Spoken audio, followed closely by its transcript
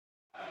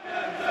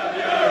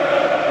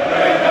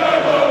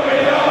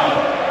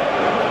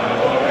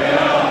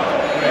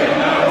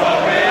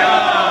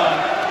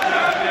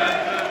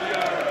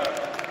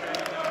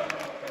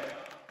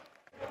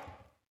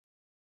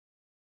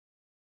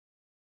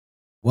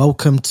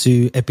Welcome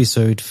to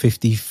episode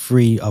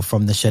 53 of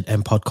From the Shed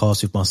End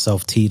podcast with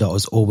myself, T.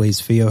 As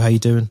always. Theo, how you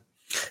doing?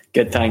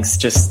 Good,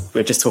 thanks.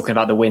 We're just talking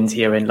about the wind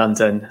here in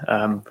London.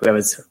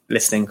 Whoever's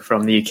listening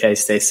from the UK,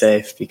 stay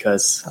safe,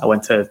 because I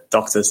went to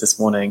doctors this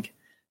morning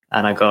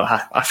and I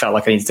felt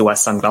like I needed to wear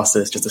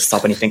sunglasses just to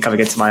stop anything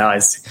coming into my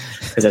eyes,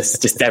 because there's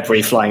just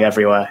debris flying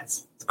everywhere.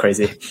 It's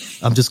crazy.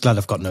 I'm just glad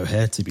I've got no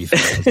hair, to be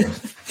fair.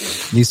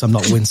 At least I'm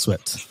not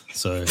windswept.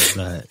 So,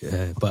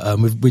 but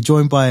we're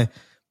joined by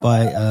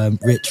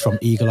Rich from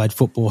Eagle Eyed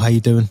Football. How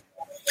you doing?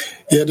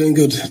 Yeah, doing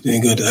good. As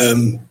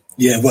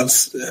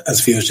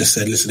Theo just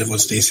said, listen, everyone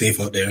stay safe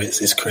out there.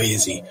 It's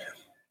crazy.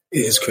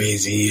 It is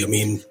crazy. I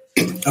mean,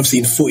 I've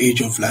seen footage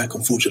of, like,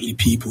 unfortunately,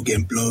 people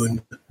getting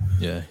blown.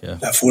 Yeah.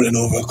 Like, falling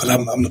over, because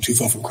I'm not too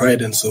far from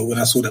Croydon. So when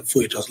I saw that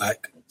footage, I was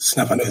like,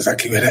 snap, I know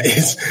exactly where that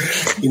is.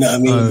 You know what I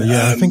mean?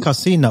 I think I've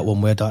seen that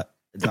one where the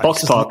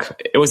Box Park.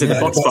 It was in the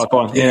Box Park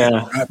one.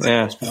 Yeah.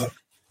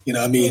 You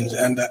know what I mean?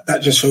 And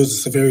that just shows the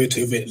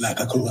severity of it.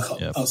 Like, I can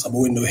look outside my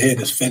window here,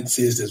 there's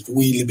fences, there's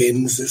wheelie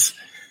bins,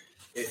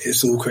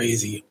 it's all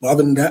crazy. But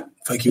other than that,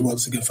 thank you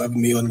once again for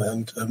having me on,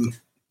 and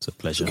it's a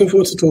pleasure. Looking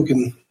forward to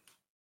talking.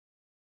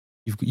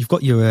 You've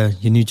got your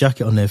new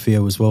jacket on there,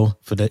 Theo, as well.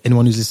 For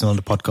anyone who's listening on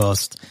the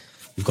podcast,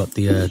 you've got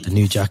the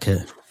new jacket.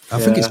 I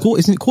think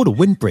isn't it called a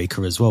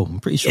windbreaker as well? I'm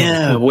pretty sure.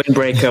 Yeah,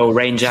 windbreaker or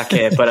rain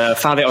jacket. But I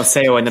found it on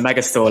sale in the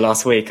Mega Store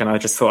last week, and I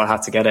just thought I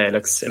had to get it.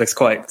 It looks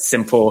quite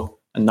simple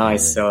and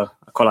nice. Yeah. So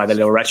I quite like the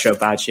little retro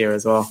badge here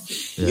as well.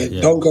 Yeah.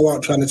 Don't go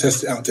out trying to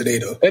test it out today,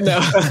 though. No.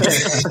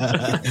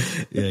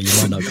 Yeah, you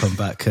might not come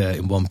back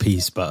in one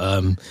piece.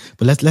 But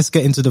let's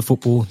get into the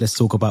football. Let's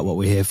talk about what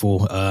we're here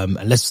for.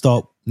 And let's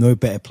start no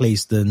better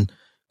place than,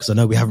 because I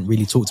know we haven't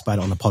really talked about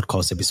it on the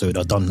podcast episode.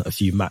 I've done a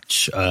few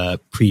match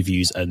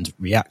previews and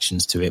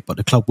reactions to it, but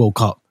the Club World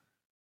Cup,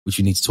 which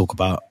we need to talk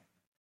about.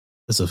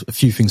 There's a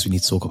few things we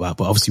need to talk about,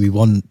 but obviously we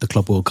won the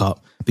Club World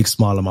Cup. Big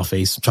smile on my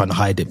face. I'm trying to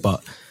hide it,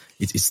 but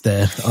it's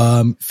there.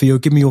 Theo,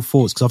 give me your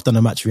thoughts, because I've done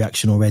a match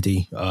reaction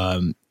already.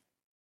 A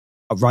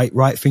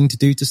right thing to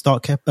do to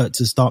start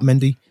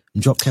Mendy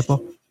and drop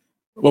Kepa?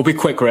 We'll be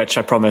quick, Rich,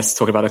 I promise,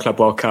 talking about the Club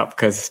World Cup,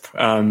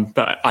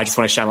 but I just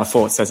want to share my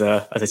thoughts as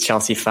a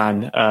Chelsea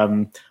fan.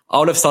 I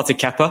would have started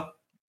Kepa,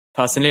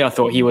 personally. I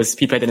thought he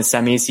played in the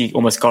semis. He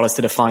almost got us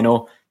to the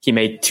final. He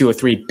made 2 or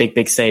 3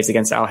 big saves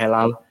against Al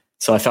Hilal.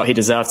 So I felt he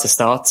deserved to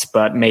start,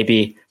 but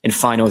maybe in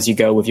finals you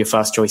go with your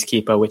first choice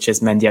keeper, which is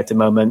Mendy at the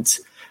moment.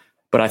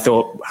 But I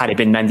thought, had it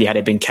been Mendy, had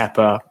it been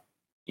Kepa,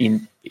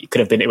 it would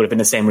have been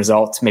the same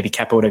result. Maybe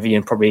Kepa would have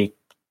even probably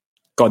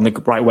gone the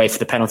right way for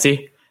the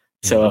penalty.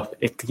 So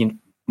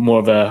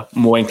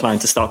more inclined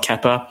to start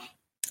Kepa.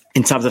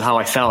 In terms of how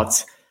I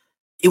felt,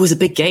 it was a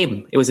big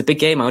game.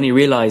 I only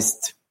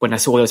realized when I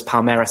saw those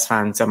Palmeiras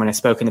fans, and when I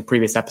spoke in the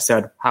previous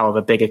episode, how of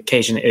a big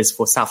occasion it is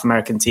for South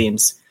American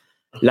teams,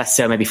 less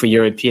so maybe for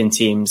European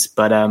teams.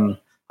 But I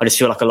just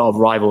feel like a lot of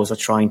rivals are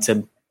trying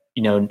to,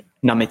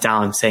 numb it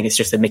down, saying it's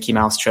just a Mickey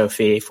Mouse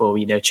trophy for,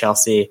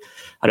 Chelsea.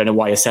 I don't know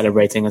why you're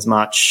celebrating as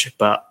much,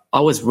 but I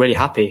was really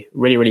happy,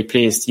 really, really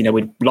pleased.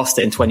 We lost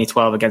it in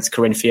 2012 against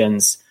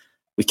Corinthians.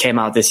 We came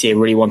out this year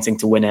really wanting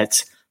to win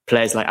it.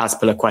 Players like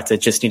Azpilicueta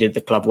just needed the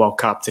Club World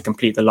Cup to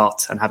complete the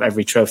lot and have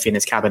every trophy in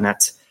his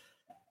cabinet.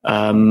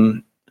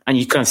 And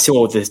you kind of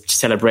saw the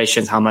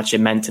celebrations, how much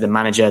it meant to the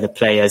manager, the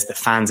players, the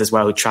fans as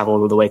well, who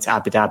travelled all the way to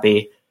Abu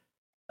Dhabi.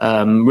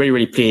 Really,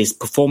 really pleased.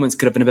 Performance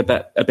could have been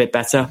a bit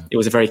better. It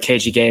was a very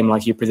cagey game,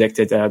 like you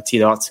predicted,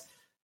 T-Dot.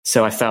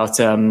 So I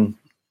felt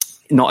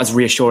not as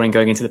reassuring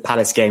going into the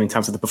Palace game in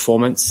terms of the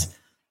performance.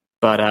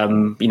 But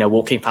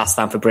walking past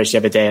Stamford Bridge the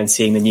other day and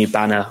seeing the new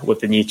banner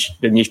with the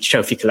new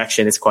trophy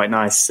collection is quite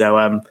nice. So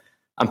I'm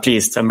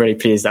pleased. I'm really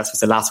pleased. That was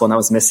the last one that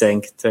was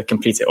missing to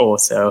complete it all.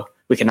 So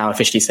we can now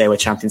officially say we're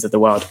champions of the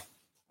world.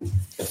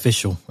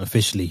 Officially.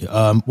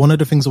 One of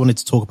the things I wanted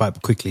to talk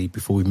about quickly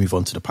before we move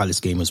on to the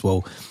Palace game as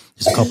well,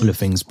 there's a couple of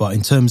things, but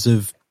in terms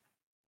of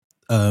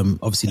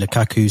obviously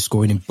Lukaku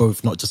scoring in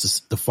both, not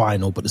just the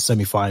final but the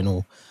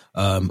semi-final,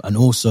 and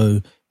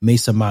also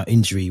Mason Mount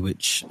injury,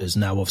 which is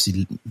now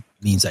obviously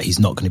means that he's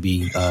not going to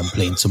be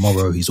playing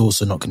tomorrow. He's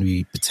also not going to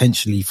be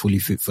potentially fully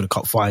fit for the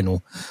cup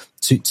final.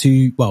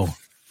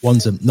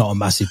 One's not a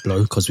massive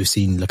blow, because we've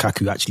seen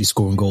Lukaku actually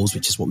scoring goals,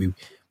 which is what we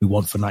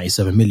want for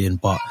 97 million.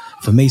 But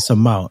for Mason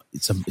Mount,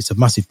 it's a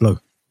massive blow.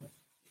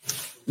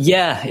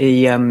 Yeah,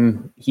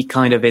 he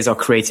kind of is our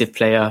creative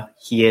player.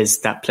 He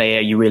is that player.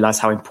 You realise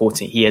how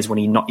important he is when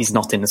he's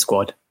not in the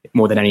squad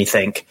more than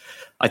anything.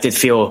 I did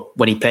feel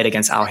when he played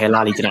against Al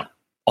Hilal, he didn't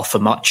offer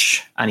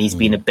much, and he's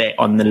been a bit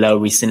on the low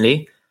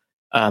recently.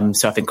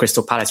 So I think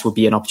Crystal Palace will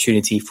be an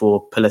opportunity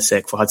for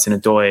Pulisic, for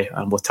Hudson-Odoi,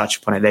 and we'll touch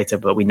upon it later,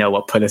 but we know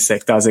what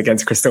Pulisic does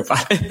against Crystal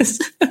Palace.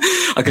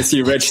 I can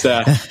see Rich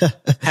there,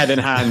 head in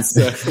hands.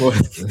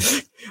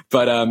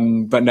 But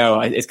no,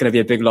 it's going to be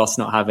a big loss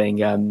not having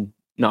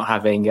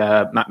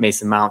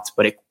Mason Mount,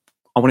 but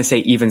I want to say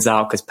evens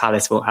out, because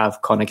Palace will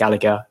have Conor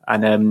Gallagher,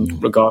 and in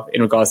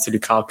regards to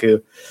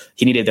Lukaku,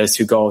 he needed those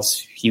 2 goals.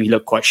 He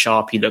looked quite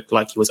sharp. He looked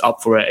like he was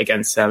up for it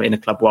against in the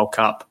Club World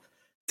Cup.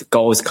 The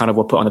goals kind of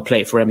were put on the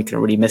plate for him. He couldn't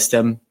really miss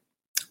them.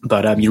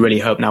 But you really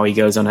hope now he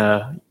goes on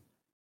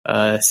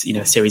a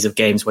series of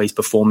games where he's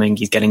performing,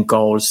 he's getting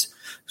goals.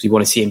 So we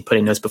want to see him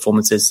putting those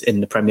performances in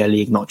the Premier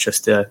League, not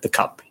just the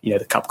cup,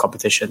 the cup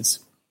competitions.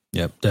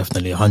 Yeah,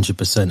 definitely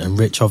 100%. And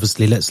Rich,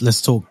 obviously,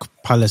 let's talk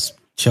Palace,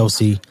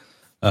 Chelsea.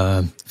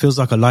 Feels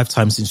like a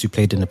lifetime since we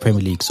played in the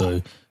Premier League.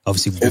 So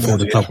obviously before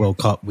the Club World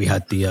Cup, we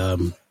had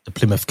the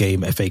Plymouth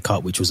game, FA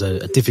Cup, which was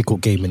a difficult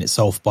game in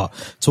itself. But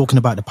talking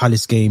about the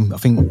Palace game, I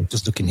think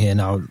just looking here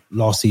now,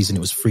 last season it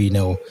was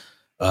 3-0.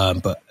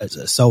 But at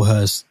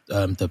Selhurst,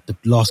 the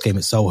last game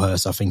at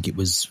Selhurst, I think it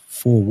was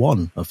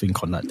 4-1, I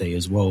think, on that day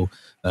as well.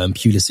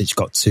 Pulisic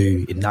got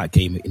 2 in that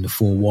game in the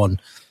 4-1.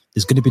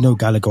 There's going to be no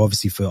Gallagher,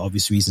 obviously, for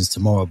obvious reasons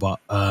tomorrow. But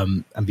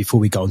and before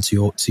we get on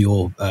to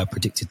your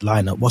predicted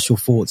lineup, what's your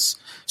thoughts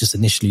just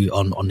initially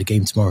on the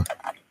game tomorrow?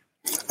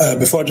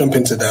 Before I jump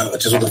into that, I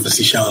just want to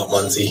obviously shout out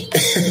Munzi.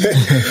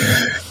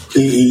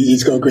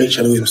 He's got a great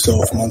channel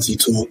himself, Munzi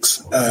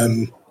Talks.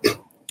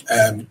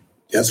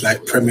 He has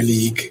like Premier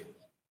League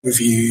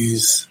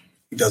reviews.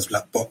 He does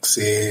black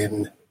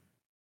boxing,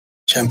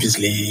 Champions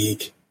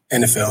League,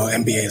 NFL,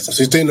 NBA and stuff.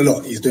 So he's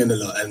doing a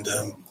lot, and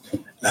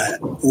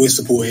always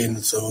supporting.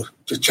 So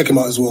just check him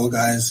out as well,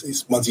 guys.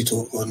 It's Munzi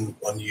Talk on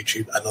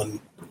YouTube and on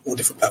all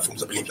different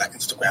platforms, I believe, like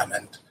Instagram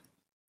and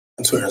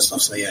Twitter and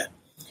stuff. So yeah.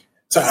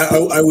 So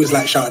I always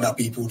like shouting out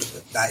people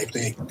that if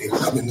they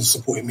come in and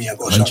supporting me, I've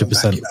got to shout them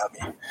back, you know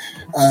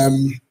what I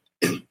mean?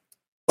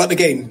 But the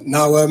game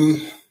now.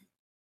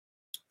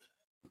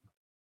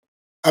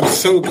 I'm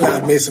so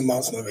glad Mason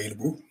Mount's not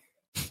available.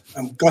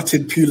 I'm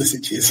gutted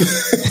Pulisic is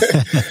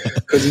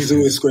because he's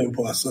always scoring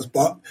past us.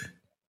 But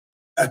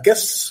I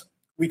guess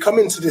we come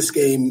into this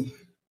game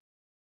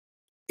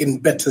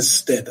in better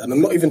stead, and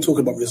I'm not even talking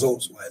about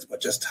results-wise,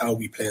 but just how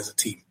we play as a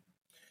team.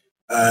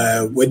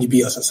 When you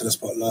beat us at Selhurst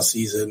Park last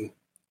season,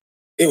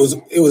 it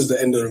was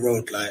the end of the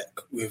road, like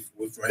with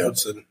Roy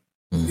Hodgson,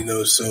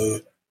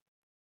 So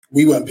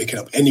we weren't picking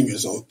up any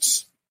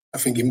results. I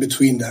think in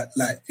between that,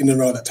 like in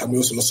around that time, we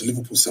also lost to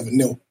Liverpool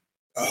 7-0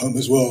 at home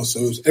as well.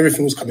 So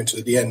everything was coming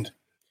to the end.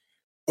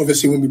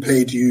 Obviously, when we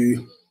played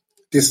you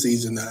this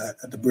season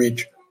at the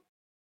Bridge,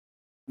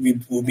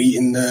 we were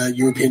beating the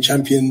European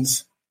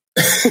champions.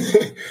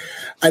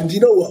 And you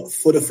know what?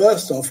 For the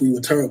first half, we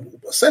were terrible.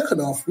 But second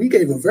half, we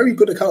gave a very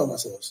good account of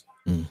ourselves.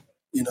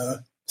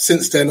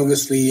 Since then,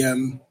 obviously,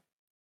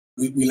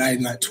 we lie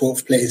in like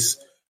 12th place,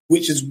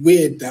 which is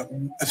weird that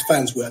as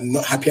fans we're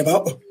not happy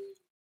about.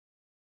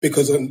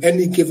 Because on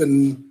any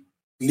given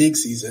league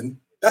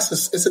season,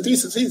 it's a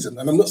decent season.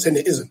 And I'm not saying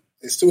it isn't.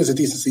 It still is a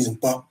decent season,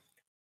 but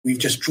we've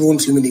just drawn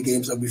too many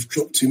games and we've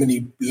dropped too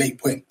many late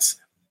points.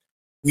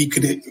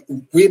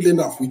 Weirdly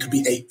enough, we could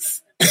be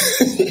 8th.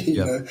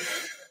 you know?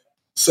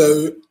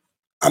 So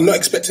I'm not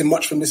expecting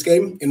much from this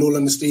game, in all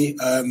honesty.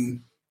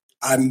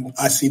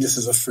 I see this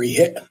as a free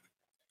hit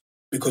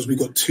because we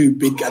got 2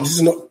 big, and this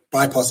is not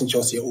bypassing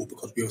Chelsea at all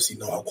because we obviously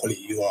know how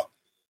quality you are.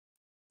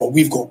 But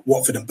we've got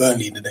Watford and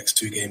Burnley in the next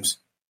 2 games.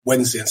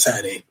 Wednesday and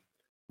Saturday,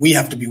 we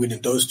have to be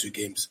winning those 2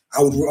 games.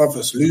 I would rather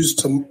us lose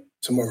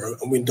tomorrow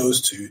and win those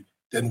 2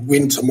 than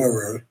win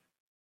tomorrow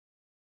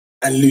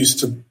and lose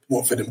to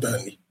Watford and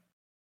Burnley.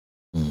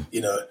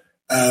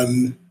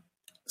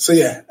 So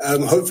yeah,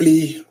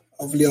 hopefully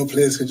our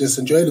players can just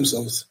enjoy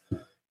themselves.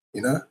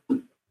 Yeah,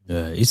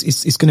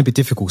 it's going to be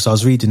difficult. So I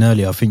was reading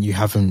earlier. I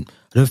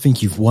don't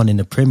think you've won in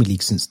the Premier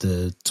League since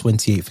the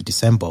 28th of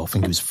December. I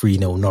think it was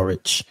 3-0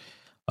 Norwich.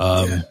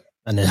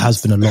 And there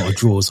has been a lot of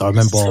draws. I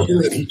remember. So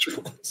many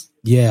draws.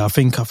 Yeah, I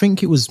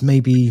think it was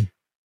maybe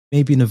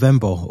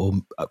November or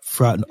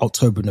throughout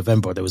October and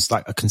November. There was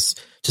like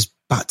just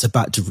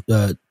back-to-back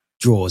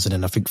draws, and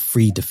then I think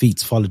 3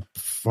 defeats followed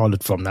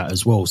from that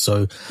as well.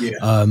 So,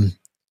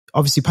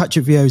 obviously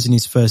Patrick Vieira is in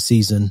his first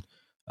season,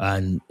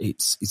 and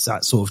it's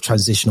that sort of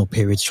transitional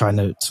period, trying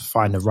to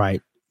find the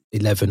right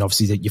 11.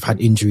 Obviously, that you've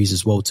had injuries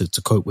as well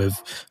to cope with,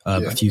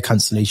 a few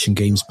cancellation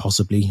games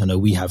possibly. I know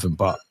we haven't,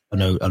 but I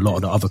know a lot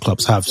of the other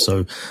clubs have.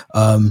 So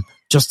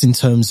just in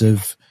terms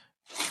of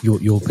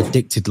your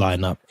predicted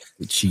lineup,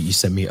 which you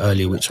sent me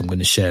earlier, which I'm going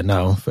to share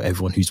now for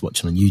everyone who's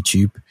watching on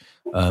YouTube,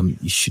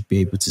 you should be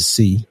able to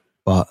see.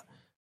 But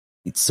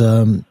it's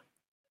a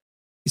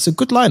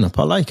good lineup.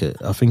 I like it.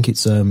 I think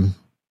it's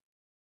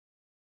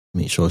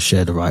make sure I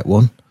share the right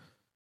one.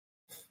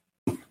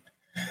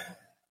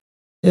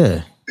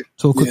 Yeah.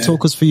 Talk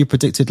us through your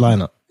predicted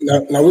lineup.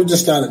 Now we've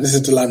just done it. This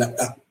is the lineup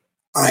that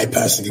I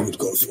personally would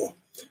go for.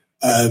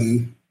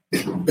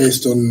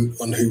 Based on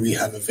who we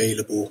have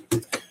available.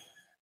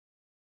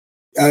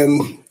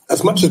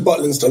 As much as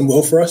Butland's done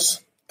well for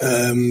us,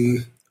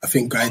 I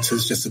think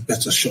Gaeta's just a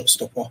better shot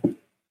stopper.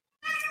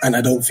 And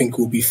I don't think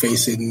we'll be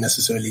facing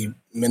necessarily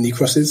many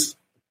crosses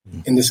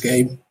in this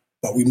game,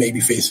 but we may be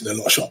facing a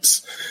lot of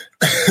shots.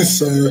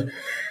 So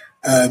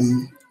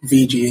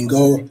VG in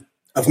goal.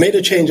 I've made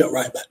a change at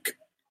right back.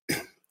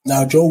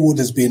 Now, Joe Wood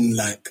has been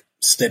like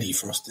steady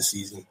for us this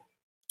season.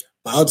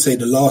 But I would say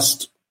the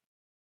last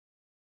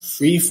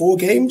 3-4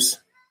 games,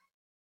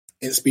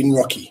 it's been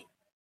rocky.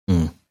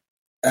 To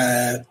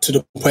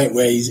the point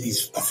where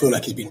I feel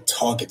like he's been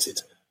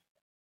targeted.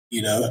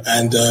 you know,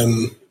 and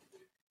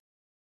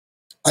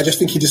I just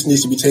think he just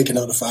needs to be taken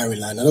out of the firing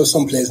line. I know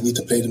some players need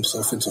to play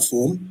themselves into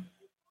form,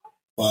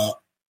 but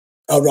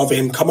I'd rather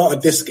him come out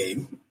of this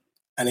game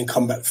and then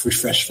come back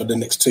refreshed for the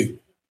next two,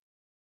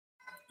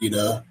 you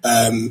know.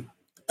 And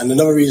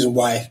another reason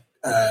why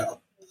I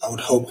would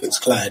hope it's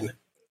Klein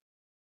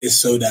is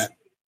so that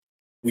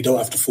we don't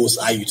have to force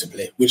Ayew to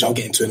play, which I'll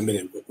get into in a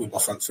minute with my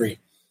front three.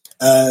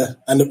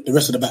 And the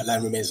rest of the back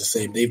line remains the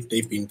same.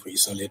 They've been pretty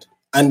solid.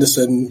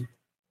 Anderson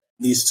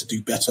needs to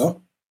do better.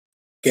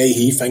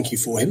 Guéhi, thank you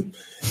for him.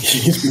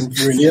 He's been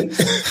brilliant.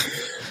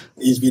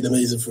 He's been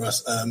amazing for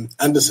us.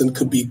 Anderson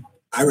could be,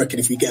 I reckon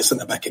if we get a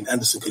centre-back in,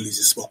 Anderson could lose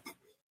his spot.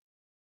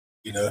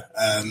 You know?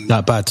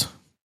 That bad?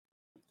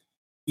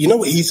 You know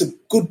what? He's a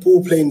good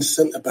ball-playing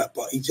centre-back,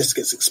 but he just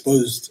gets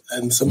exposed.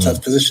 And sometimes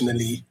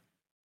positionally,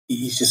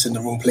 he's just in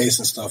the wrong place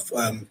and stuff.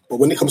 But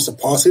when it comes to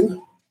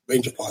passing,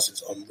 range of passing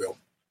is unreal.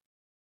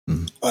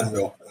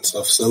 Unreal and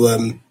stuff. So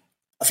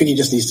I think he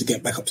just needs to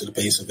get back up to the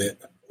pace of it.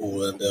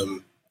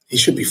 And he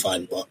should be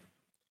fine, but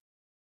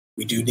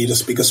we do need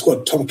a bigger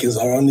squad. Tompkins,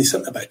 our only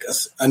centre-back,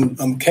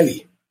 and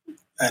Kelly.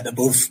 They're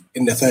both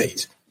in their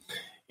 30s,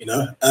 you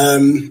know.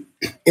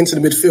 Into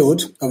the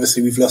midfield,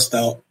 obviously we've lost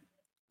out.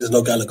 There's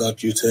no Gallagher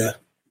due to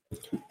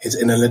his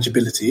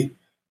ineligibility.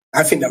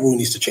 I think that rule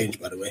needs to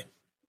change, by the way.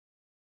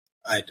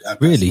 I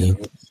really?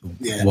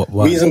 Yeah.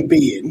 Why? Reason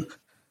being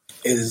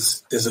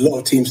is there's a lot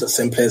of teams that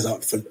send players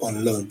out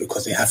on loan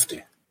because they have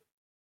to,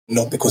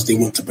 not because they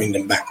want to bring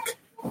them back.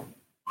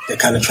 They're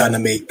kind of trying to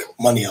make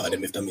money out of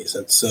them, if that makes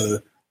sense. So,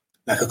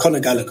 like a Conor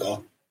Gallagher,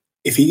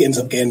 if he ends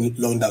up getting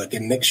loaned out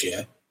again next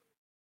year,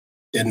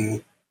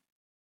 then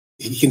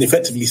he can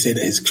effectively say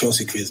that his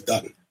Chelsea career is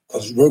done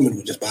because Roman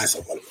will just buy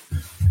someone.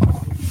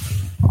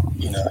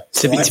 You know,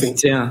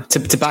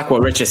 to back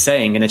what Rich is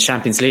saying, in the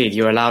Champions League,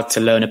 you're allowed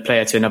to loan a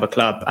player to another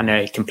club and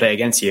they can play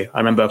against you. I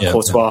remember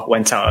Courtois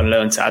went out on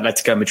loan to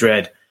Atletico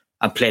Madrid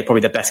and played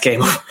probably the best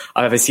game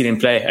I've ever seen him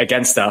play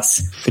against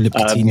us. Philippe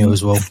Coutinho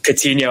as well.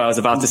 Coutinho, I was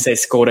about to say,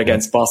 scored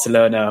against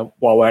Barcelona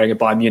while wearing a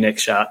Bayern Munich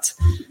shirt.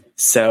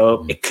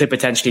 So it could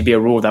potentially be a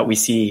rule that we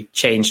see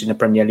changed in the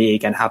Premier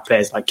League and have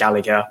players like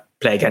Gallagher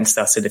play against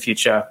us in the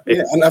future.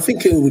 Yeah, and I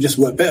think it will just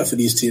work better for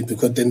these teams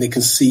because then they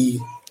can see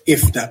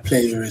if that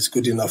player is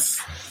good enough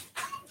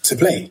to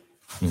play.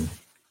 If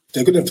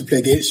they're good enough to play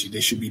against you,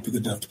 they should be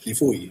good enough to play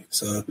for you.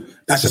 So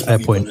that's just a fair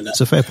point.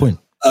 It's a fair point.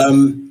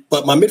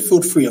 But my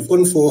midfield three, I've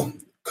gone for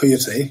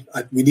Coyote.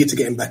 We need to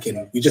get him back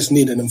in. We just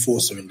need an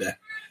enforcer in there.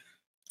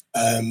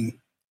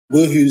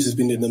 Will Hughes has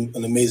been doing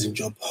an amazing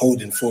job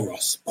holding for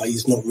us, but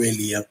he's not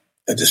really a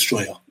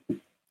destroyer.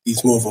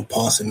 He's more of a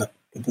passing the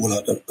ball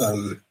out,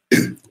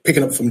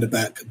 picking up from the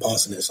back and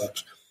passing it as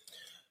such.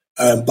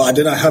 But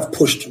then I have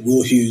pushed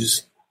Will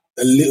Hughes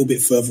a little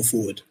bit further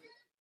forward.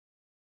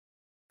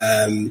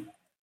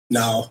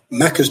 Now,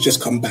 Mac has just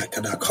come back,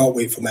 and I can't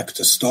wait for Mac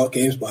to start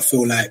games, but I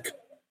feel like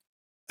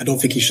I don't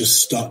think he should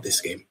start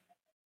this game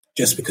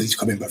just because he's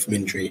coming back from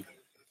injury.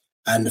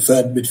 And the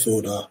third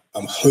midfielder,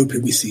 I'm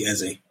hoping we see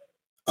Eze.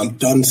 I'm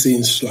done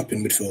seeing Schlupp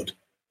in midfield.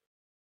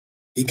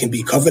 He can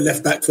be cover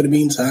left back for the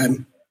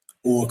meantime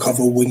or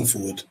cover wing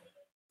forward.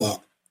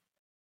 But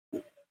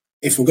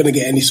if we're going to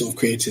get any sort of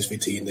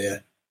creativity in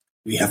there,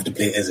 we have to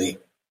play Eze.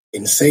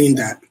 In saying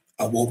that,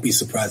 I won't be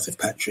surprised if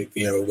Patrick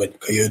Vieira went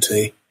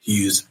Coyote,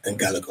 Hughes and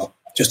Gallagher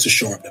just to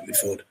shore up that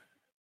midfield.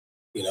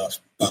 You know,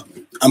 but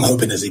I'm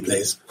hoping Eze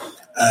plays.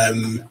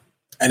 And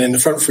then the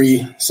front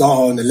three,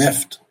 Zaha on the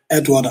left,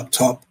 Edouard up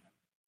top.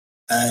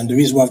 And the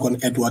reason why I've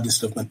gone Edouard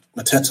instead of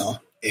Mateta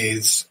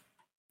is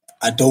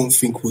I don't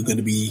think we're going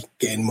to be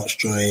getting much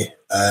joy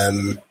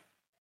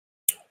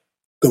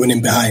going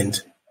in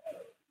behind.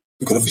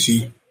 Because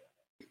obviously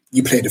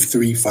you play the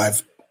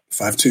 3-5-2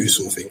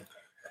 sort of thing.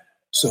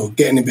 So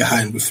getting in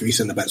behind with three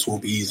centre-backs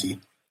won't be easy.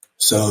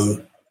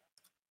 So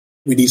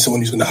we need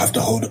someone who's going to have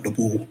to hold up the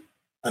ball.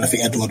 And I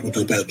think Edouard will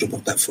do a better job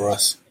of that for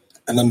us.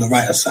 And on the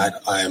right side,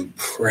 I am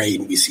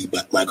praying we see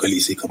Michael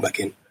Olise come back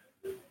in.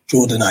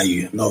 Jordan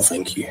Ayew, no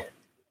thank you.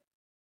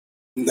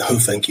 No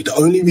thank you. The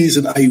only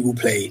reason Ayew will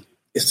play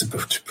is to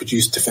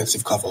produce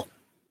defensive cover.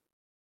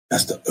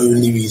 That's the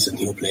only reason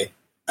he'll play.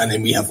 And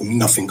then we have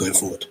nothing going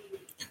forward.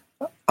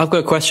 I've got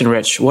a question,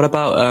 Rich. What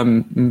about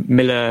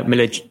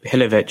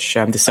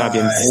Milivojevic, the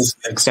Serbian's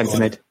centre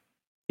mid?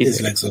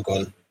 His legs are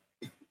gone.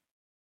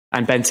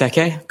 And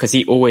Benteke? Because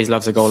he always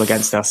loves a goal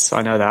against us.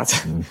 I know that.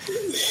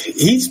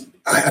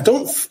 I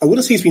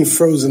wouldn't say he's been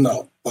frozen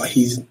up, but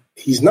he's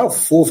now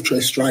fourth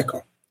choice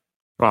striker.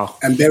 Wow.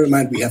 And bear in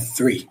mind, we have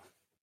three.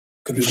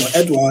 Because we've got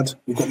Edouard,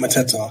 we've got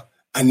Mateta,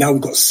 and now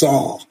we've got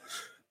Zaha,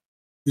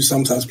 who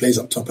sometimes plays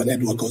up top and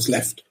Edouard goes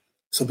left.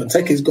 So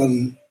Benteke's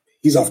gone,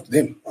 he's after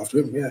him,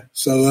 yeah.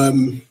 So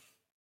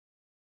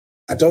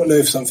I don't know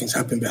if something's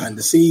happened behind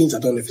the scenes. I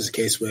don't know if it's a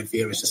case where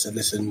Vieira's just said,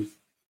 listen,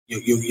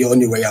 you're on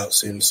your way out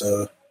soon,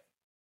 so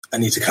I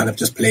need to kind of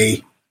just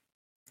play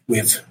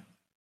with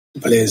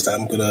the players that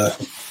I'm going to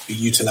be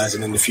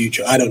utilising in the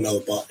future. I don't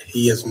know, but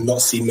he has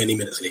not seen many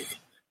minutes lately.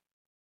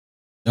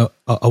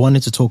 I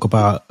wanted to talk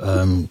about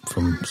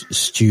from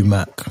Stu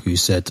Mack, who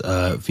said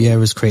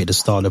Vieira's created a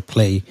style of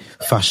play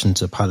fashioned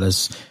to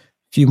Palace.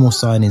 Few more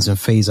signings and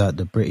phase out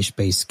the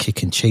British-based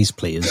kick and chase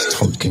players,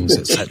 Tompkins,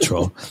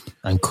 etc.,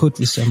 and could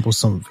resemble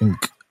something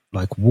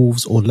like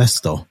Wolves or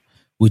Leicester.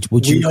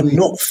 Would you?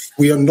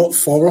 We are not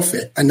far off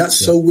it, and that's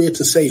so weird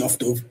to say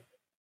after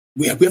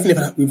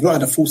we've not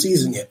had a full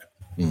season yet.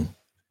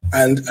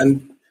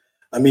 And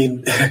I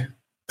mean,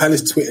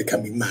 Palace Twitter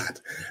can be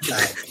mad.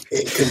 Like,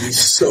 it can be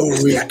so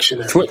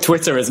reactionary.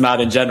 Twitter is mad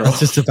in general. I was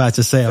just about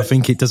to say, I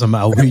think it doesn't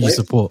matter who you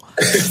support.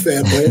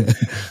 Fair point.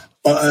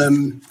 But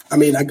I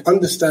mean, I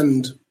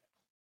understand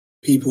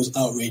people's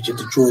outrage at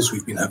the draws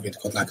we've been having,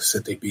 because like I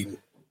said,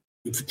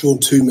 we've drawn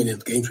 2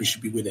 million games we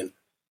should be winning.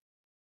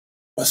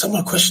 But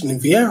someone questioning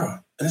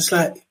Vieira, and it's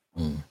like,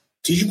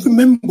 do you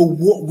remember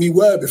what we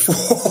were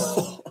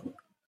before?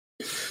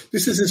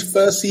 This is his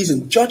first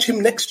season. Judge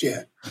him next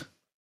year.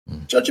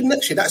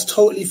 That's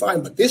totally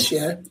fine. But this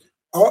year,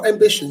 our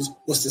ambitions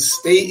was to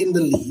stay in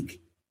the league,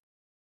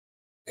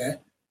 and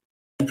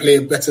play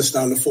a better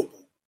style of football.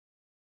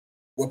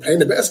 We're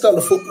playing a better style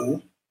of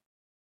football,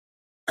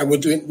 and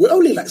we're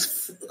only like,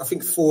 I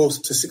think, 4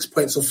 to 6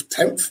 points off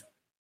 10th.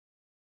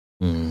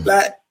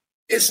 Like,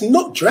 it's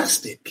not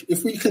drastic.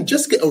 If we can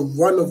just get a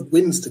run of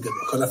wins together,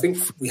 because I think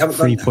we haven't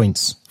done that.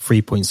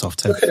 3 points off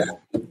 10th. Look at that.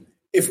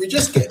 If we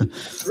just get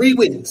 3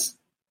 wins,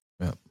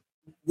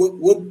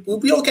 we'll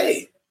be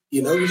okay.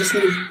 You know, we just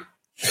need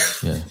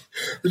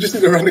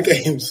to run the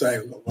game.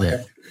 So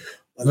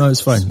no,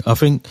 it's fine. I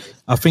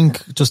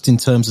think just in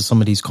terms of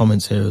some of these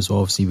comments here as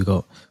well. Obviously, we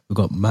got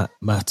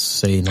Matt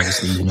saying,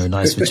 obviously,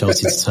 nice for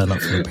Chelsea to turn up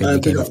for a Premier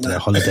game after their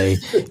holiday.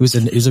 It was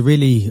a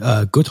really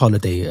good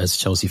holiday as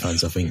Chelsea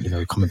fans. I think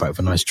coming back with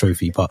a nice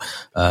trophy. But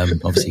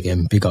obviously,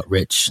 again, big up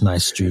Rich,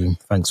 nice stream.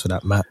 Thanks for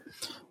that, Matt.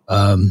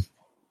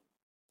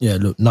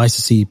 Look, nice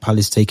to see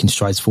Palace taking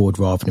strides forward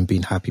rather than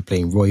being happy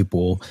playing Roy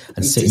ball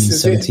and sitting in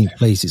 17th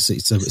place.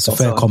 It's a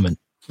fair comment.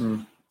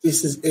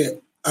 This is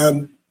it.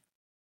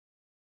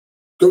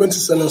 Going to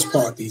Sellers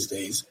Park these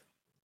days,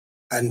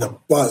 and the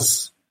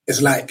buzz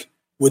is like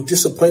we're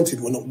disappointed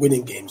we're not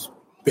winning games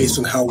based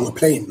on how we're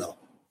playing now,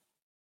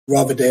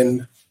 rather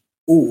than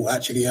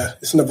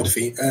it's another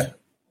defeat.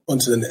 On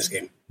to the next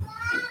game.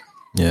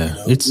 Yeah,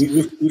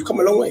 we've come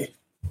a long way.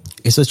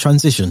 It's a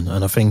transition,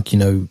 and I think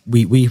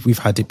we've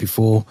had it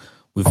before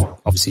with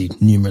obviously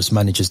numerous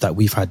managers that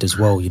we've had as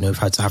well. We've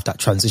had to have that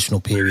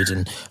transitional period,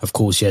 and of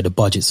course, the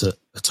budget's a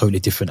totally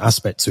different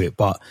aspect to it.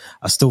 But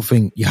I still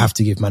think you have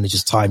to give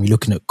managers time. You're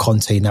looking at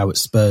Conte now at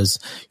Spurs.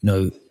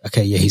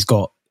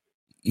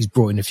 He's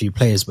brought in a few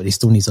players, but he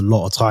still needs a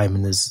lot of time.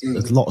 And there's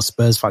a lot of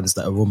Spurs fans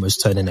that are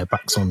almost turning their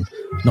backs on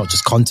not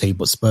just Conte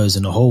but Spurs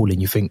in a whole.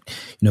 And you think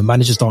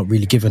managers aren't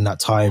really given that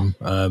time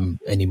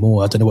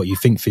anymore. I don't know what you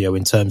think, Theo,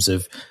 in terms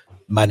of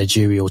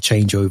managerial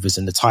changeovers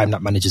and the time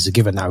that managers are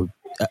given now.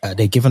 Are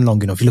they given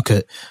long enough? You look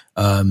at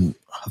I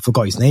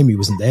forgot his name. He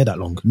wasn't there that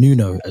long.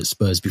 Nuno at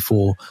Spurs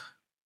before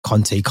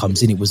Conte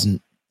comes in. It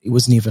wasn't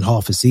even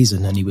half a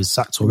season, and he was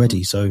sacked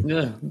already. So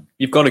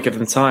you've got to give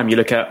him time. You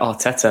look at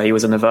Arteta; he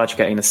was on the verge of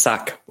getting the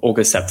sack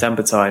August,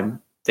 September time.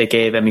 They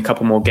gave him a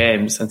couple more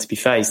games, and to be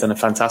fair, he's done a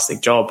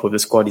fantastic job with the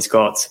squad he's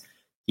got.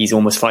 He's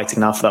almost fighting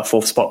now for that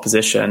 4th spot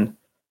position.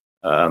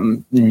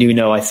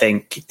 Nuno, I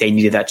think they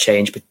needed that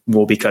change, but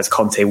more because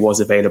Conte was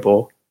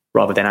available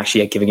rather than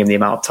actually giving him the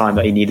amount of time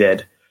that he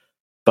needed.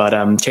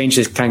 But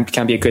changes can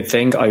be a good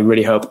thing. I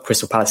really hope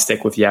Crystal Palace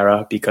stick with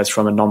Vieira, because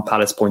from a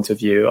non-Palace point of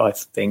view, I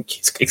think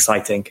it's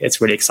exciting. It's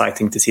really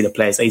exciting to see the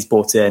players that he's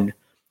brought in.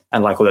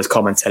 And like all those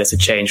comments said, it's a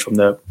change from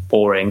the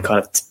boring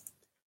kind of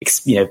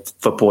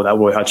football that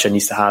Roy Hodgson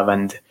used to have.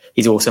 And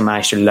he's also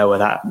managed to lower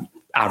that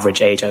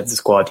average age of the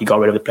squad. He got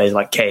rid of the players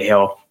like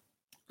Cahill,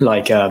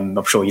 like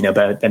I'm sure you know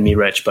better than me,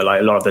 Rich, but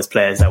like a lot of those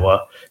players that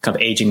were kind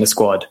of aging the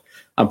squad,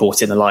 and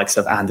brought in the likes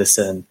of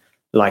Anderson,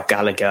 like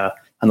Gallagher,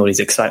 and all these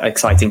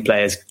exciting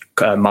players,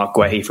 Mark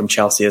Guehi from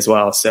Chelsea as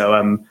well. So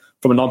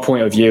from a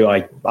non-point of view,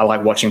 I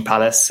like watching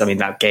Palace. I mean,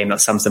 that game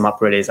that sums them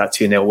up really is that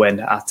 2-0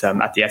 win at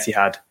the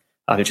Etihad.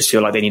 I just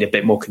feel like they need a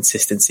bit more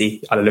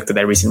consistency. I looked at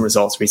their recent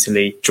results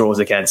recently: draws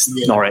against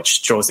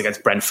Norwich, draws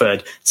against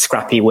Brentford,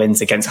 scrappy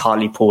wins against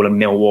Hartlepool and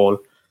Millwall.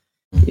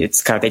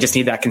 It's kind of, they just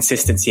need that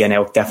consistency, and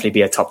they'll definitely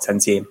be a top 10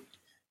 team.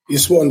 You're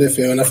spot on there,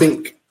 Phil, and I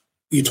think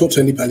you talk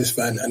to any Palace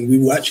fan, and we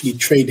will actually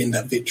trade in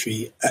that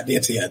victory at the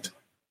Etihad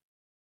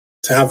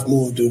to have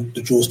more of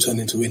the draws turn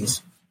into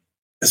wins,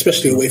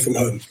 especially away from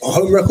home. Our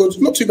home record's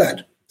not too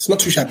bad. It's not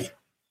too shabby.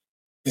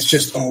 It's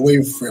just our away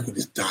record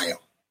is dire.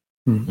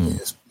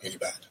 It's really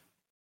bad.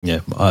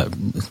 Yeah,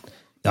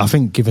 I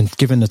think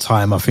given the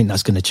time, I think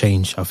that's going to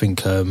change. I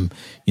think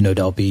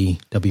there'll be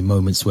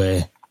moments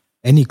where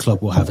any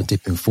club will have a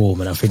dip in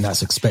form, and I think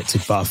that's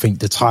expected. But I think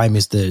the time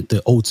is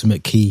the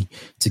ultimate key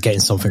to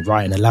getting something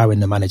right and allowing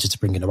the manager to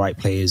bring in the right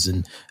players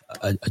and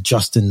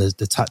adjusting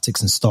the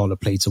tactics and style of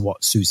play to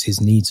what suits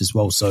his needs as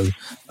well. So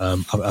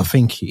I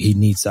think he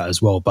needs that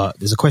as well. But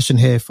there's a question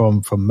here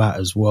from Matt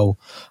as well.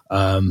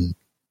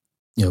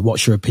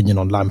 What's your opinion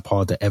on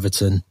Lampard at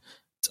Everton?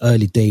 It's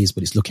early days,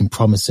 but it's looking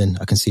promising.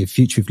 I can see a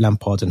future with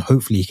Lampard, and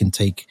hopefully he can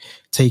take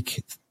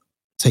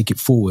it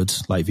forward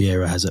like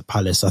Vieira has at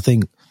Palace. I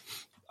think,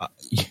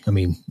 I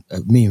mean,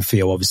 me and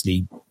Theo,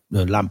 obviously,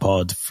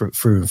 Lampard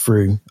through and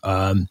through.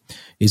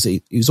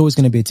 It was always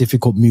going to be a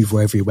difficult move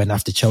wherever he went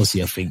after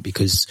Chelsea, I think,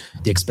 because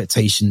the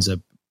expectations are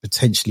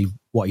potentially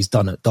what he's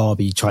done at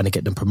Derby, trying to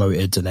get them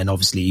promoted, and then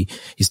obviously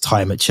his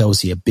time at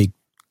Chelsea, a big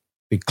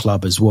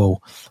club as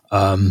well.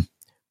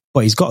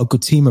 But he's got a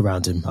good team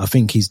around him. I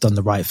think he's done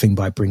the right thing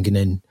by bringing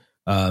in,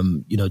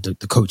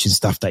 the coaching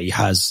staff that he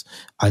has,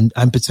 and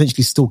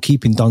potentially still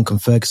keeping Duncan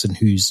Ferguson,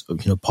 who's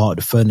part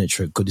of the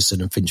furniture at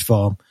Goodison and Finch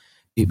Farm.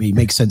 It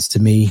makes sense to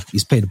me.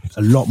 He's played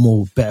a lot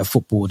more better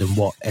football than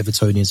what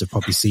Evertonians have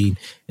probably seen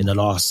in the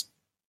last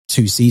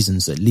 2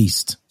 seasons at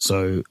least.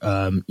 So,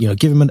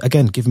 give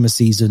him a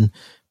season,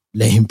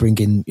 let him bring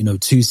in,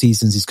 2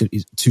 seasons.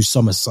 2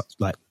 summer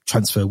like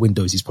transfer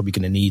windows. He's probably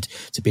going to need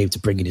to be able to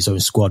bring in his own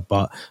squad.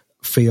 But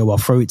Theo, I'll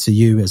throw it to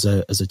you as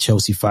a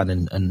Chelsea fan,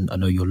 and I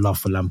know your love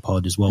for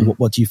Lampard as well.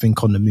 What do you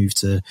think on the move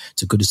to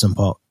Goodison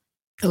Park?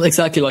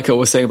 Exactly like I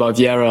was saying about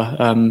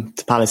Vieira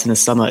to Palace in the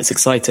summer. It's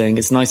exciting.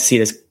 It's nice to see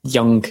this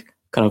young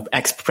kind of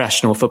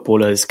ex-professional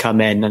footballers come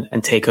in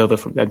and take over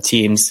from their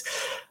teams.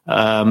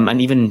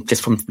 And even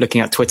just from looking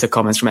at Twitter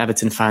comments from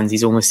Everton fans,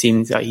 he's almost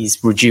seemed like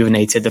he's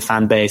rejuvenated the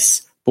fan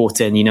base, brought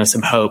in,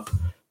 some hope,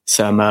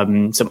 some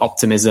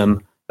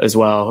optimism as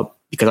well.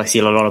 Because I see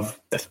a lot of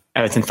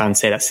Everton fans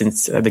say that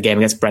since the game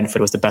against Brentford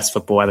was the best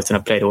football Everton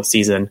have played all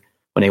season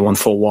when they won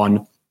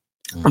 4-1.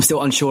 I'm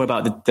still unsure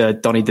about the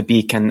Donny de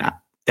Beek and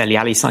Dele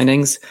Alli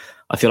signings.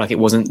 I feel like it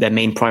wasn't their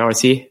main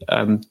priority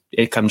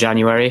come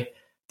January.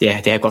 They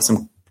have got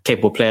some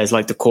capable players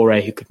like Decore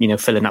who could,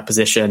 fill in that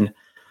position.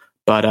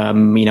 But,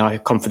 I'm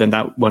confident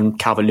that when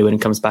Calvert-Lewin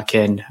comes back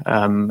in,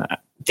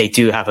 they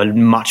do have a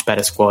much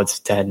better squad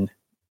than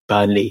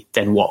Burnley,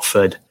 than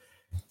Watford,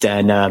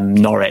 than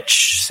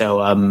Norwich.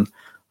 So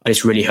I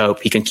just really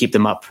hope he can keep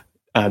them up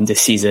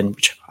this season,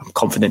 which I'm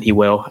confident he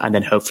will, and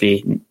then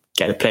hopefully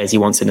get the players he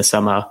wants in the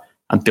summer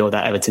and build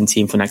that Everton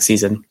team for next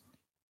season.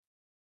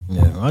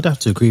 Yeah, I'd have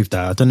to agree with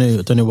that. I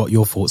don't know what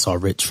your thoughts are,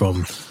 Rich,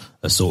 from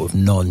a sort of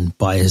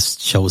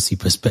non-biased Chelsea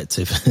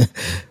perspective.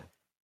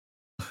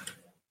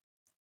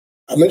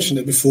 I mentioned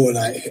it before,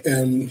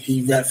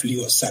 he rightfully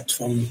got sacked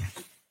from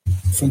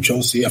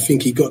Chelsea. I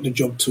think he got the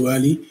job too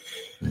early.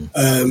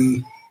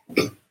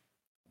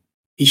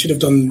 He should have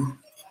done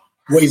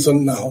what he's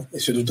done now. He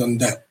should have done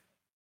that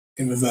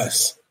in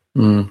reverse.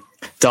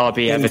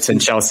 Derby, Everton,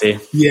 Chelsea.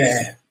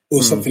 Yeah,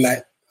 or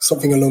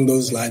something along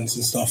those lines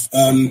and stuff.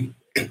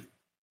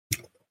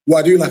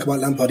 What I do like about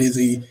Lampard is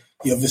he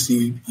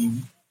obviously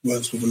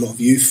works with a lot of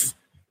youth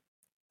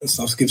and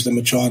stuff, gives them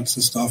a chance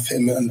and stuff.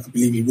 And I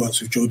believe he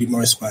works with Jody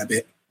Morris quite a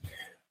bit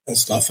and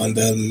stuff. And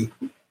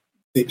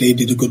they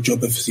did a good job,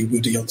 obviously,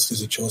 with the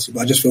youngsters at Chelsea.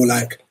 But I just feel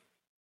like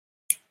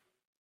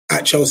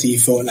at Chelsea, he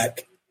felt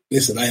like,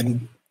 listen,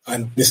 I'm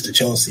Mr.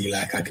 Chelsea,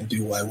 I can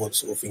do what I want,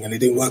 sort of thing. And it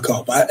didn't work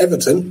out. But at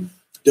Everton,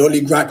 the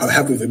only gripe I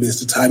have with him is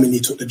the timing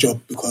he took the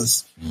job,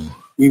 because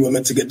we were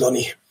meant to get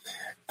Donny.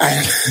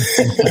 And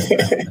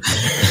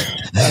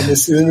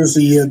as soon as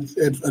he had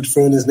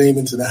thrown his name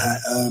into the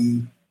hat,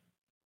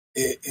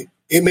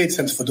 it made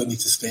sense for Donny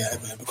to stay at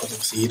Everton, because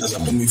obviously he doesn't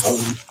have to move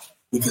home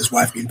with his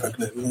wife being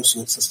pregnant and all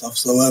sorts of stuff.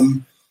 So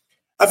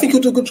I think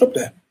he'll do a good job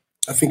there.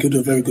 I think he'll do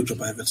a very good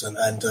job at Everton,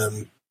 and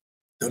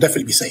they'll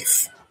definitely be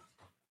safe.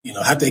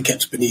 Had they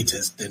kept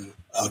Benitez, then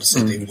I would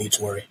say they would need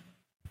to worry.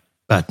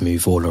 Bad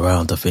move all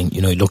around, I think.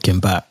 Looking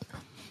back,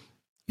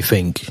 you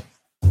think,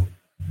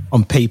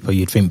 on paper,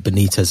 you'd think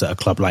Benitez at a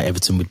club like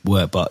Everton would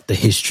work, but the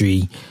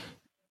history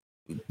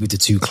with the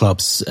two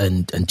clubs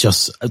and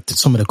just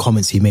some of the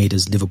comments he made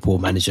as Liverpool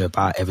manager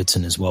about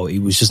Everton as well, it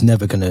was just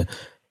never going to...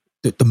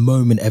 The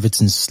moment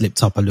Everton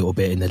slipped up a little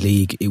bit in the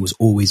league, it was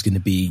always going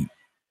to be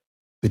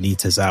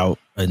Benitez out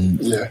and,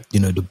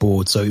 the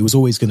board. So it was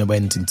always going to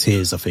end in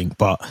tears, I think.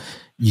 But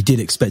you did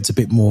expect a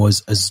bit more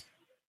as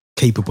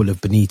capable of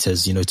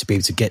Benitez, to be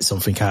able to get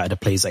something out of the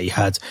players that he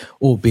had,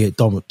 albeit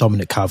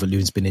Dominic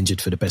Calvert-Lewin's been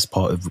injured for the best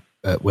part of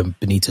when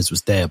Benitez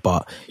was there,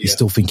 but you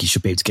still think he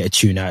should be able to get a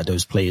tune out of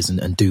those players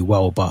and do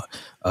well. But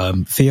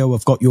Theo,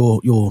 I've got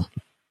your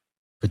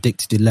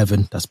predicted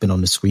 11 that's been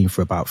on the screen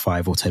for about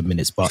 5 or 10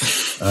 minutes, but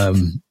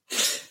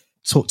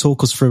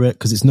talk us through it,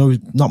 because it's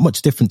not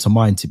much different to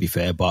mine, to be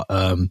fair, but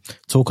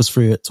talk us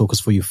through it, talk us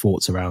through your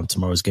thoughts around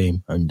tomorrow's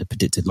game and the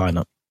predicted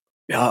lineup.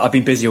 Yeah, I've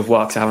been busy with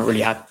work, so I haven't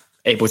really had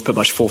able to put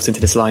much thought into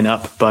this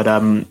lineup, but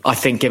I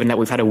think given that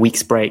we've had a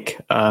week's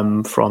break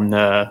from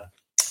the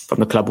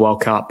Club World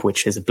Cup,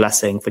 which is a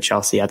blessing for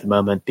Chelsea at the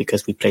moment,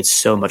 because we played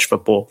so much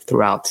football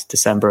throughout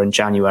December and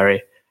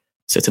January,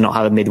 so to not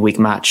have a midweek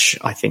match,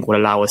 I think will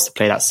allow us to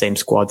play that same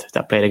squad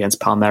that played against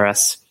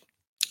Palmeiras.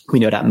 We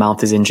know that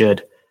Mount is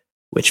injured,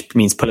 which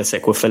means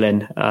Pulisic will fill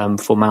in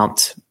for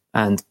Mount,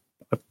 and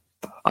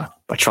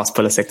I trust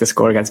Pulisic to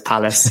score against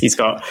Palace. He's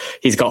got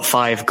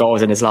 5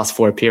 goals in his last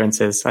 4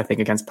 appearances, I think,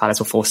 against Palace,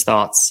 or 4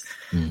 starts.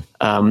 We've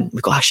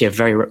got actually a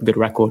very good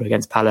record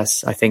against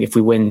Palace. I think if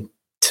we win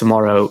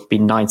tomorrow, be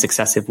 9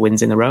 successive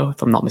wins in a row,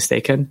 if I'm not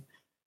mistaken.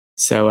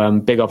 So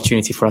big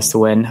opportunity for us to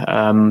win.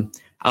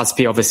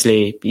 Aspie,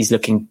 obviously, he's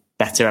looking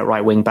better at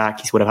right wing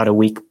back. He would have had a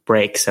week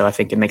break, so I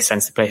think it makes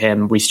sense to play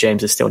him. Reece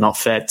James is still not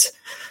fit.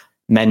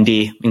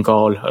 Mendy in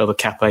goal over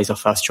Kepa. He's our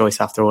first choice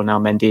after all now.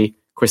 Mendy,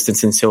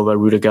 Christensen, Silva,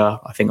 Rudiger,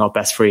 I think our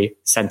best 3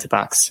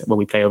 centre-backs when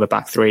we play over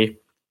back 3.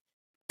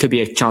 Could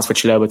be a chance for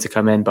Chalobah to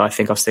come in, but I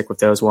think I'll stick with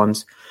those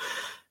ones.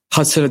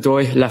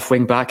 Hudson-Odoi, left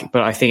wing back,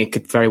 but I think it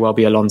could very well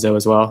be Alonso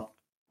as well.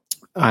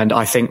 And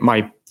I think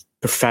my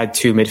preferred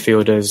 2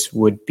 midfielders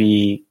would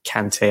be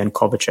Kante and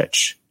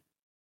Kovacic.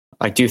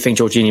 I do think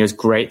Jorginho is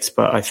great,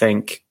 but I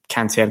think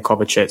Kante and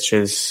Kovacic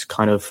is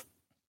kind of,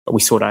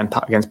 we saw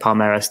that against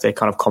Palmeiras, they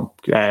kind of,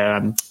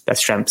 their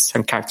strengths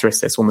and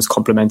characteristics almost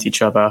complement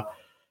each other.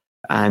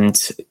 And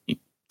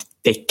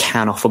they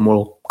can offer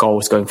more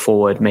goals going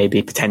forward,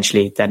 maybe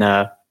potentially than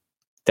a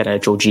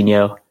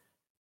Jorginho.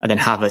 And then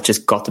Havertz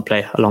just got to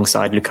play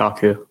alongside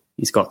Lukaku.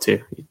 He's got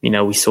to.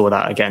 We saw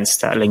that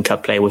against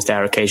link-up play was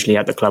there occasionally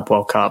at the Club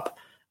World Cup.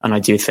 And I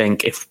do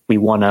think if we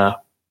want to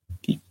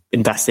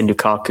invest in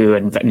Lukaku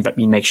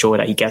and make sure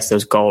that he gets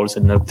those goals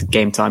and the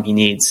game time he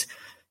needs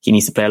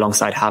to play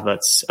alongside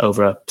Havertz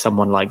over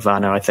someone like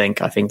Werner. I think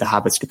the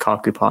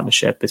Havertz-Lukaku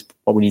partnership is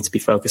what we need to be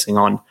focusing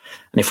on.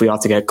 And if we are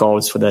to get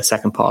goals for the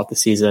second part of the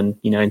season,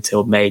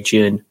 until May,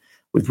 June,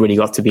 we've really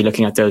got to be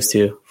looking at those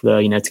two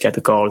to get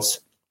the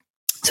goals.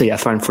 So yeah,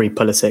 front 3,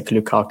 Pulisic,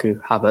 Lukaku,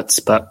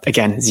 Havertz. But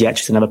again, Ziyech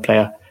is another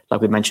player,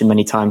 like we've mentioned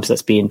many times,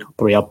 that's been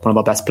probably one of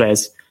our best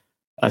players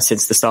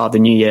since the start of the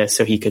new year.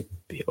 So he could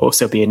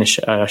also be in a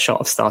shot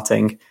of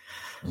starting.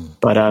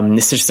 But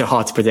it's just so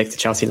hard to predict the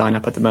Chelsea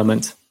lineup at the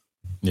moment.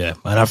 Yeah,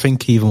 and I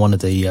think even one of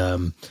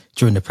the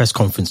during the press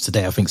conference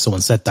today, I think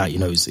someone said that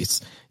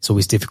it's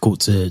always difficult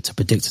to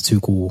predict a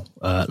Tuchel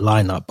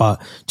lineup.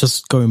 But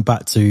just going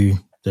back to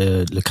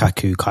the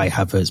Lukaku Kai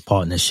Havertz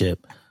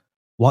partnership,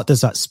 what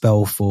does that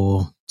spell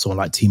for someone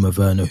like Timo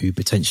Werner, who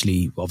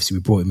potentially, obviously,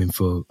 we brought him in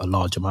for a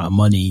large amount of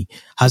money,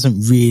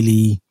 hasn't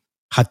really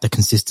had the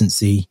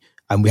consistency,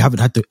 and we haven't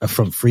had a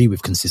front 3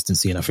 with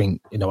consistency. And I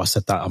think I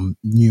said that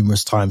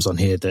numerous times on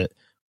here that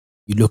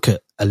you look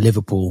at a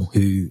Liverpool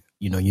who.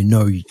 You're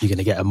going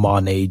to get a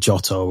Mane,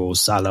 Jota or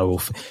Salah, or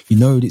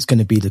it's going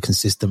to be the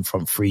consistent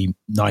front 3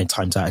 9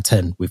 times out of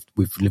 10 with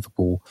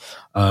Liverpool.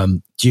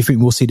 Do you think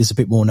we'll see this a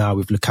bit more now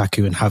with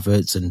Lukaku and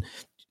Havertz? And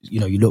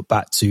you look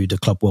back to the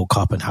Club World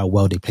Cup and how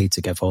well they played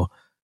together.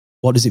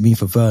 What does it mean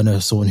for Werner,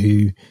 someone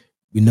who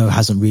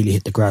hasn't really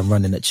hit the ground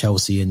running at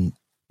Chelsea? And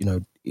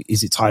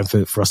is it time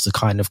for us to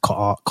kind of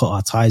cut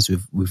our ties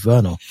with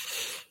Werner?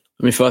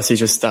 I mean, firstly,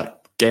 just that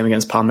game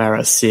against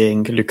Palmeiras,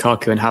 seeing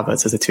Lukaku and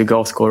Havertz as the 2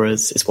 goal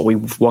scorers is what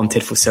we've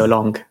wanted for so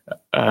long.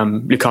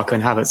 Lukaku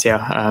and Havertz,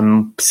 yeah.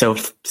 So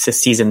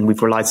this season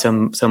we've relied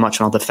so much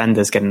on our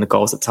defenders getting the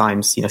goals at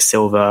times.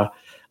 Silva,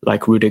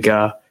 like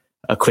Rudiger,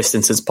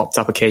 Christensen's popped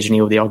up occasionally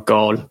with the odd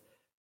goal.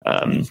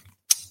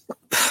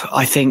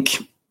 I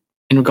think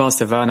in regards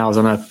to Werner, I was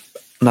on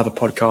another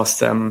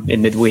podcast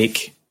in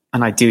midweek,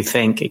 and I do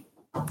think it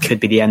could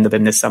be the end of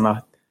him this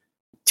summer.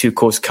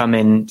 Tuchel's come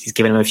in, he's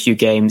given him a few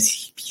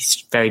games.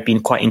 He's been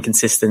quite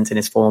inconsistent in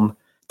his form.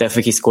 Don't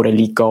think he scored a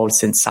league goal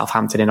since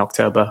Southampton in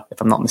October, if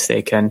I'm not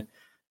mistaken.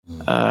 He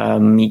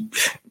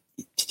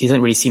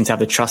doesn't really seem to have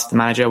the trust of the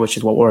manager, which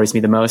is what worries me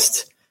the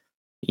most.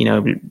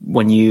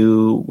 When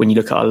you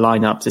look at our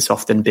lineups, it's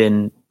often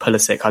been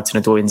Pulisic,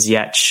 Hudson-Odoi and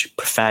Ziyech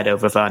preferred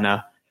over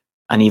Werner.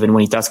 And even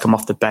when he does come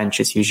off the bench,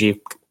 it's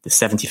usually the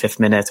 75th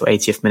minute or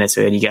 80th minute,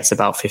 so he only gets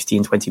about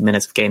 15, 20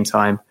 minutes of game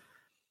time.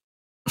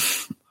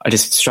 I'm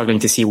just struggling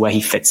to see where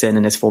he fits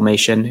in his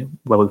formation,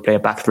 where we play a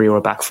back 3 or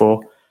a back 4.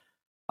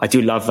 I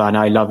do love Werner.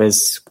 I love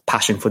his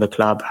passion for the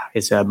club,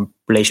 his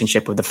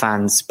relationship with the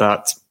fans,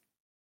 but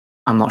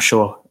I'm not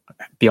sure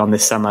beyond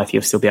this summer if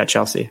he'll still be at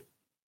Chelsea.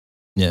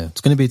 Yeah,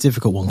 it's going to be a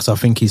difficult one because I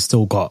think he's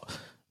still got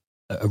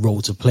a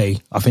role to play.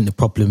 I think the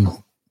problem,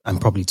 and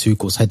probably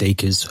Tuchel's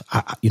headache, is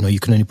you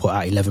can only put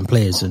out 11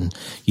 players, and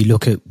you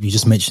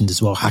just mentioned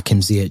as well Hakim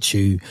Ziyech,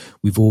 who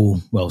we've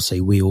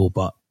all,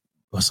 but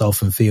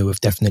myself and Theo have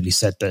definitely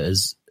said that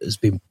has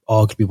been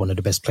arguably one of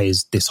the best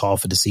players this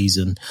half of the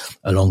season,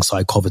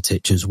 alongside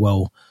Kovacic as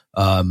well.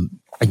 And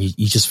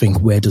you just think,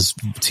 where does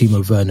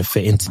Timo Werner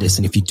fit into this?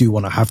 And if you do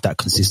want to have that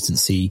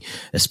consistency,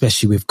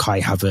 especially with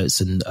Kai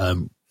Havertz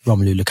and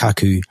Romelu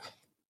Lukaku,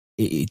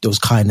 it does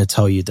kind of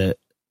tell you that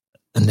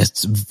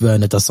unless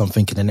Werner does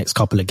something in the next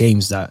couple of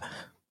games that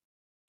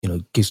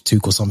gives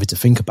Tuchel something to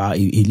think about,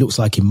 he looks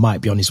like he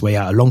might be on his way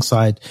out.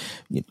 Alongside,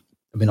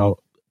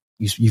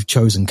 you've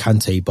chosen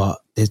Kante, but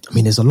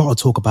there's a lot of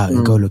talk about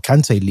N'Golo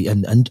Kante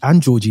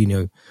and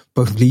Jorginho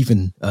both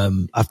leaving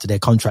after their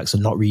contracts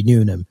and not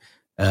renewing them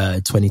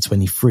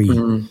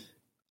 2023.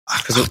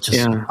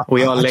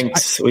 We are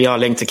linked. We are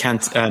linked to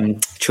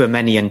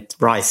Tchouaméni and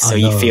Rice. So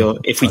you feel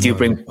if we do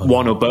bring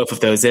one or both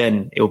of those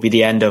in, it will be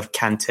the end of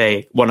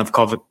Kante, one of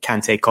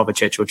Kante,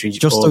 Kovacic, or Jorginho.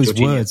 Just those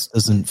words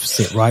doesn't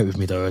sit right with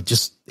me though.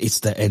 It's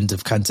the end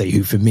of Kante,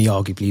 who for me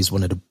arguably is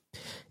one of the,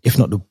 if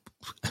not the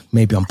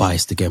maybe I'm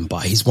biased again,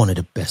 but he's one of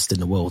the best in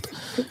the world.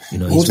 You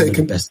know, he's one of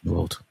the best in the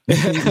world.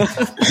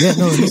 Yeah,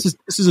 no, this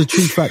is a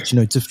true fact. You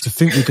know, to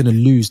think we're going to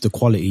lose the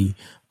quality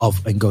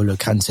of N'Golo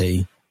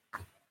Kante,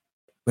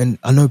 when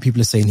I know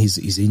people are saying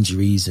his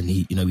injuries and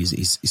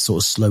he's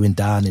sort of slowing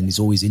down and he's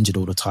always injured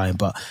all the time,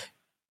 but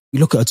you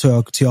look at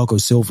Thiago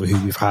Silva,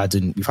 who we've had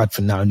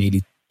for now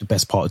nearly the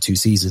best part of 2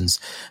 seasons,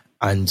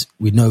 and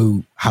we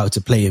know how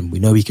to play him. We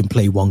know he can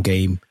play one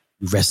game,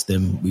 we rest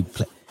him, we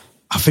play.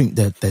 I think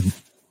that the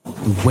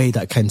way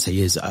that Kante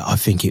is, I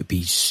think it'd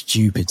be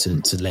stupid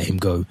to let him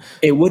go.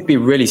 It would be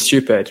really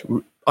stupid.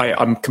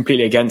 I'm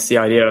completely against the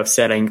idea of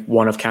selling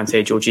one of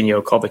Kante,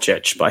 Jorginho,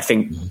 Kovacic, but I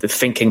think the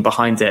thinking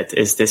behind it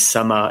is this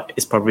summer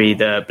is probably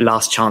the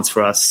last chance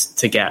for us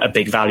to get a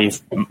big value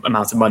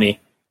amount of money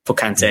for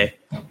Kante,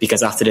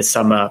 because after this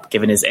summer,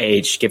 given his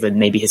age, given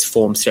maybe his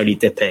form slowly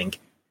dipping,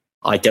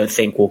 I don't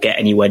think we'll get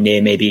anywhere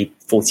near maybe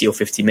 40 or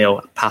 50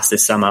 mil past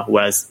this summer,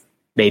 whereas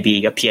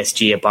maybe a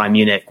PSG, a Bayern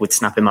Munich would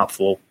snap him up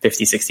for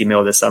 50, 60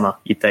 mil this summer,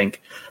 you'd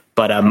think.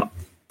 But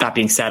that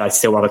being said, I'd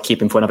still rather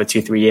keep him for another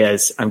 2-3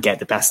 years and get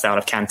the best out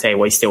of Kante,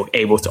 where he's still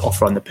able to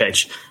offer on the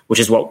pitch, which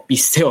is what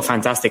he's still a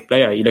fantastic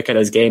player. You look at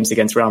those games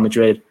against Real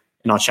Madrid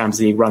in our Champions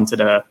League run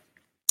to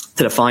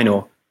the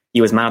final. He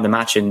was man of the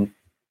match in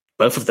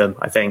both of them.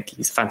 I think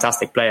he's a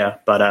fantastic player,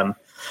 but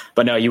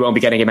no, you won't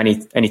be getting him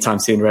anytime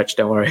soon, Rich.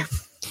 Don't worry.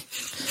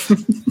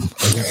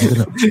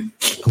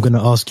 I'm going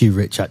to ask you,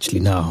 Rich, actually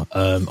now.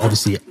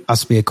 Obviously,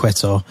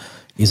 Azpilicueta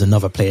is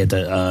another player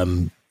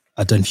that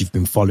I don't know if you've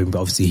been following, but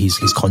obviously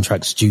his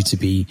contract's due to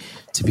be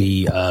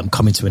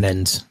coming to an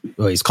end.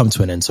 Well, it's come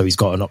to an end, so he's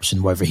got an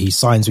option whether he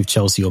signs with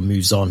Chelsea or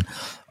moves on.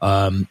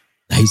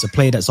 He's a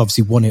player that's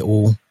obviously won it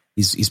all.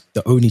 He's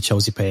the only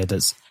Chelsea player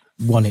that's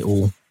won it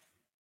all.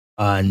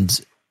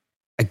 And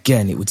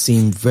again, it would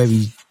seem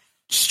very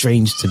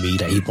strange to me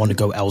that he'd want to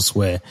go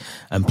elsewhere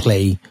and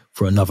play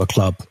for another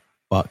club.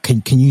 But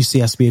can you see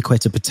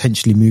Azpilicueta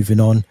potentially moving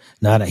on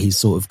now that he's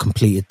sort of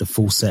completed the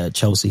full set at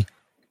Chelsea?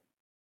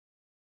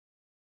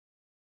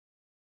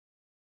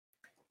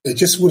 It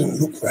just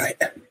wouldn't look right.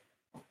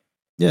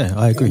 Yeah,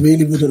 I agree. It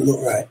really wouldn't look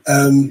right.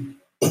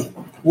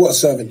 What a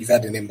servant you've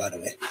had in him, by the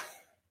way.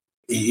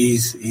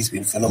 He's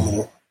been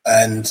phenomenal.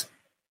 And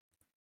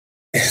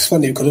it's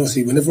funny because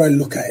obviously whenever I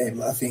look at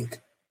him, I think,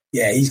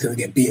 yeah, he's going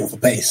to get beaten for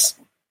pace.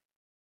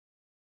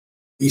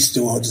 He's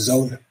still on his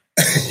own.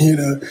 You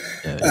know,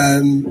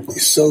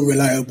 he's so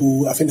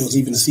reliable. I think there was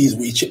even a season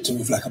where he chipped him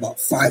with like about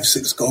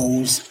 5-6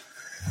 goals.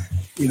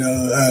 You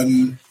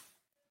know,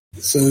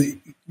 so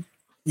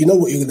you know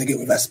what you're going to get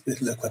with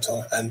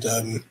Azpilicueta, and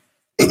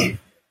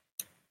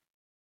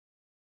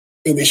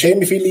it'll be a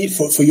shame if he leaves.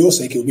 For your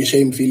sake, it'll be a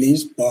shame if he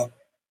leaves, but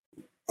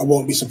I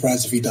won't be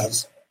surprised if he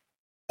does.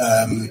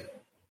 Because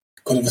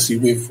obviously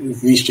with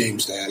Reece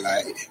James there,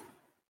 like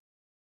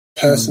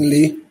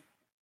personally,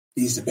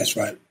 he's the best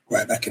right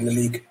back in the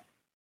league.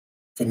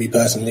 For me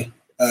personally,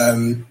 I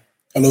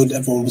know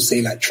everyone will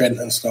say like Trent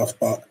and stuff,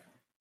 but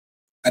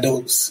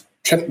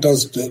Trent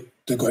does the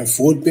going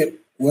forward bit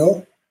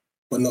well,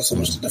 but not so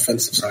much the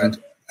defensive side.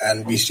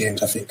 And Reece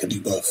James, I think, could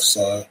do both.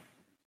 So,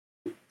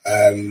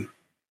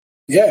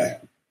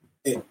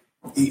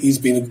 he's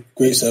been a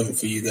great servant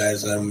for you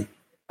guys. And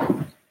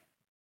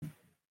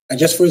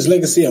just for his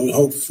legacy, I would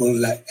hope for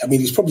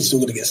he's probably still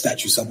going to get a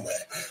statue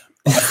somewhere.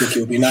 But I think it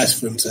would be nice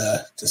for him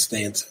to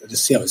stay and to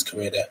see out his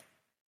career there.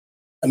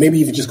 And maybe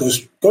even just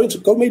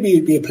go maybe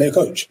be a player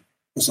coach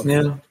or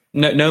something.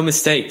 Yeah. No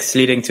mistakes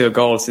leading to a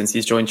goal since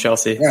he's joined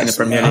Chelsea in the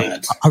Premier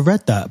League. I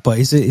read that, but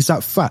is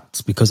that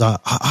fact? Because I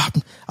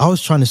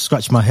was trying to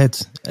scratch my head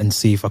and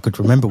see if I could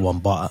remember one,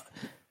 but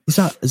is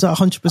that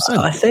 100%?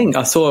 I think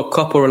I saw a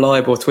couple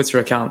reliable Twitter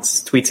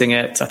accounts tweeting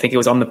it. I think it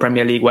was on the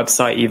Premier League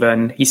website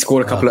even. He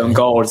scored a couple of own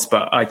goals,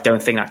 but I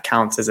don't think that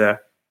counts as I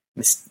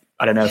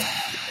don't know.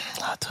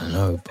 I don't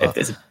know. But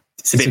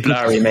it's a bit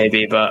blurry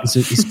maybe, but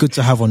it's good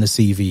to have on the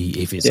CV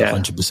if it's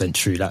 100%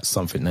 true. That's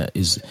something that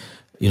is,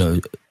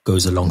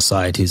 goes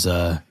alongside his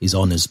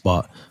honours.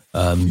 But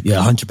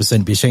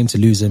 100% be ashamed to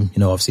lose him.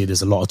 Obviously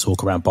there's a lot of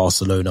talk around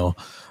Barcelona,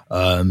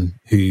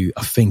 who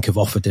I think have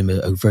offered him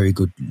a very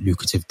good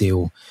lucrative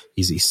deal.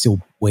 He's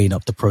still weighing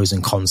up the pros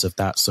and cons of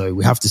that. So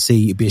we have to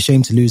see. It'd be a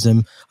shame to lose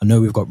him. I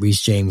know we've got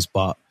Reece James,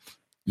 but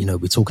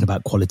we're talking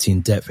about quality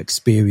and depth,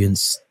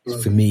 experience.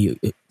 For me,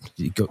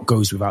 it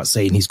goes without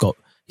saying he's got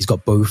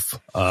both.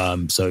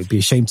 So it'd be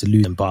a shame to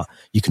lose him, but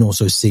you can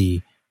also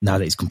see now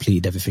that he's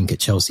completed everything at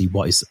Chelsea,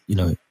 what is,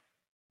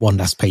 one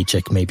last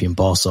paycheck maybe in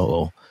Barca,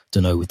 or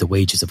don't know with the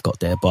wages I've got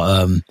there.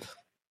 But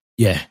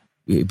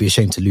it'd be a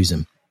shame to lose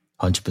him,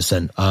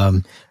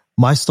 100%.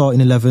 My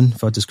starting 11,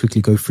 if I just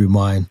quickly go through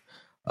mine,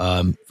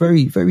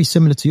 very, very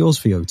similar to yours,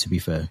 Theo, to be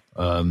fair.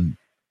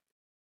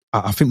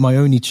 I think my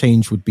only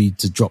change would be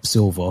to drop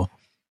Silva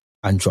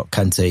and drop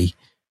Kante.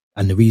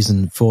 And the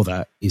reason for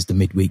that is the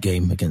midweek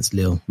game against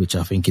Lille, which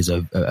I think is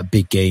a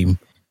big game,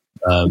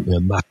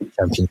 massive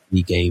Champions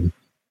League game.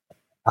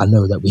 I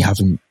know that we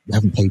haven't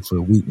played for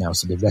a week now,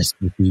 so the rest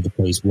would be the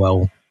plays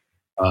well.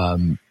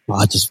 But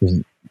I just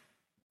think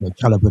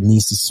Chalobah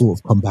needs to sort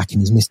of come back,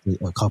 and he's missed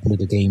a couple of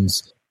the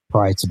games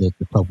prior to the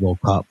Club World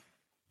Cup.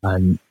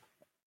 And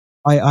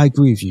I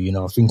agree with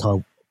you. I think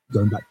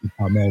going back to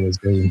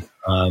Palmeiras game,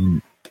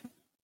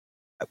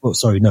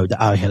 the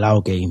Al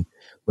Hilal game,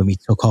 when we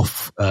took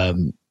off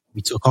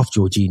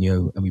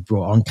Jorginho and we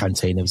brought on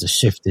Kante, and there was a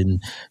shift in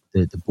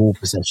the ball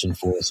possession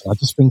for us. I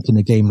just think in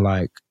a game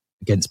like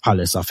against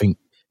Palace, I think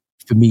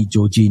for me,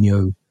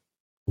 Jorginho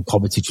and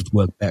Kovacic would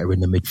work better in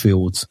the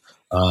midfield.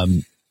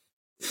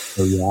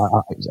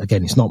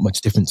 Again, it's not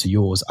much different to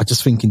yours. I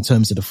just think in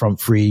terms of the front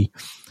three,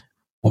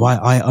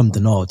 I am the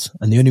nod.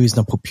 And the only reason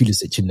I put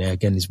Pulisic in there,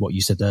 again, is what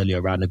you said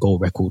earlier around the goal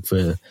record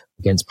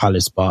against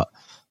Palace. But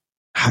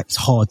it's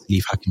hard to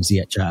leave Hakim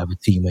Ziyech out of a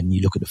team when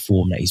you look at the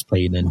form that he's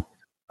playing in.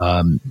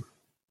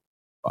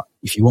 But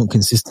if you want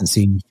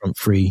consistency in the front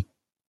three,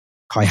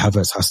 Kai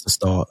Havertz has to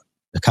start,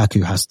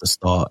 Lukaku has to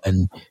start,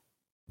 and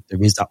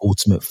there is that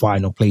ultimate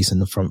final place in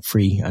the front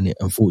three. And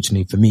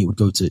unfortunately for me, it would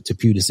go to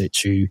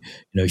Pulisic, who,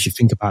 if you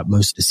think about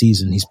most of the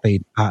season, he's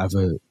played out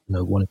of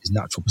one of his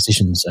natural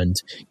positions,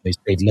 and he's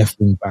played left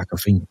wing back, I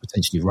think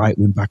potentially right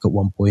wing back at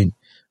one point.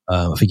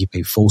 I think he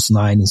played false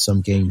nine in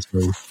some games. So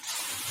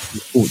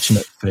it's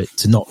fortunate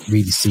to not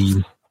really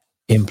see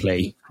him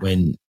play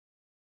when,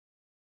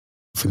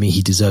 for me,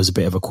 he deserves a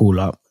bit of a call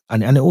up.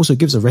 And it also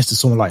gives a rest to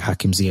someone like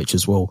Hakim Ziyech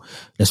as well.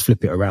 Let's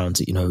flip it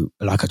around.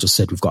 Like I just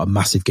said, we've got a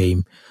massive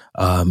game,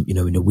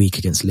 in a week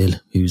against Lille,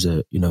 who's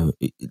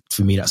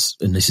for me,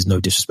 and this is no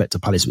disrespect to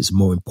Palace, but it's a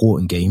more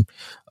important game,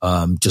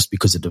 just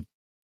because of the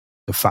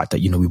fact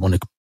that, we want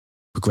to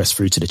progress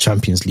through to the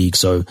Champions League.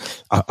 So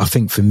I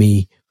think for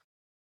me,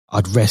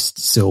 I'd rest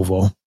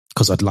Silva,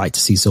 because I'd like to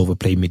see Silva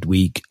play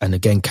midweek. And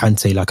again,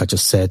 Kante, like I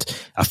just said,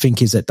 I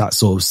think is at that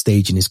sort of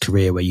stage in his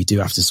career where you do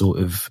have to sort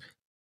of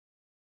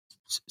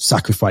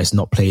sacrifice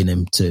not playing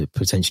him to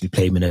potentially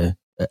play him in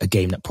a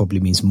game that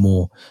probably means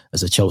more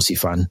as a Chelsea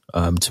fan,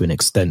 to an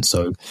extent.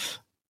 So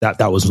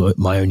that was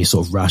my only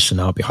sort of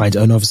rationale behind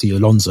it. And obviously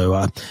Alonso,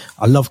 I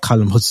love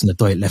Callum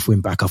Hudson-Odoi at left wing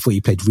back. I thought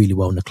he played really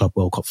well in the Club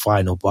World Cup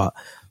final, but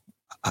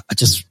I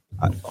just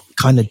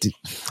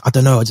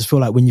don't know. I just feel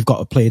like when you've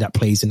got a player that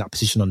plays in that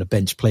position on the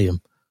bench, play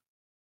him.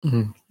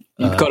 Mm-hmm.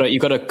 You've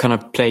got to kind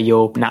of play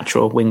your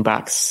natural wing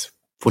backs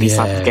for these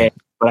type of games.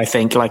 But I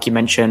think, like you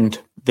mentioned,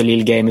 the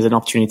Lille game is an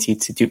opportunity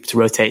to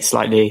rotate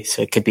slightly.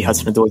 So it could be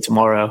Hudson-Odoi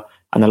tomorrow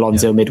and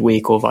Alonso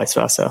midweek, or vice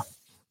versa.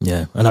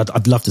 Yeah, and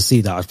I'd love to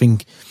see that. I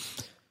think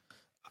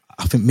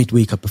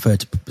midweek I'd prefer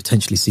to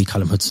potentially see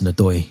Callum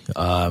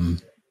Hudson-Odoi,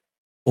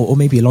 or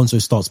maybe Alonso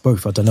starts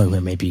both. I don't know.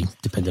 Maybe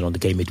depending on the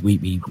game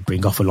midweek, we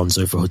bring off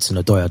Alonso for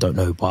Hudson-Odoi. I don't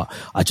know, but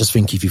I just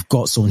think if you've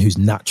got someone who's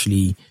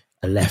naturally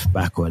a left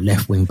back or a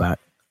left wing back,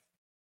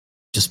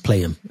 just play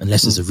him,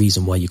 unless there's a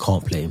reason why you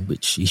can't play him,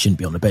 which he shouldn't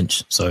be on the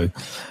bench. So,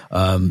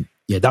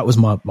 that was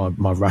my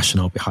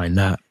rationale behind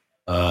that.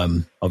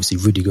 Obviously,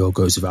 Rudiger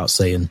goes without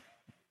saying.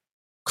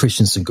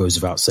 Christensen goes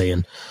without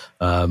saying.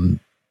 Although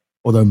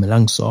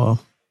Malang Sarr,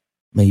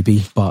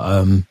 maybe.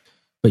 But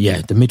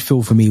yeah, the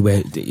midfield for me,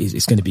 where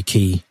it's going to be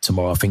key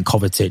tomorrow. I think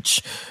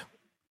Kovacic,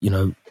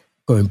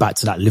 going back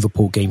to that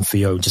Liverpool game for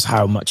you, just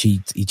how much he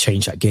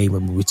changed that game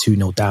when we were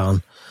 2-0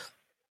 down.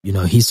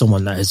 He's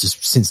someone that has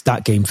just, since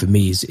that game for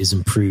me, is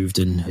improved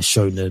and has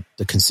shown the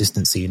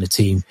consistency in the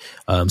team.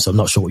 So I'm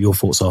not sure what your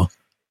thoughts are.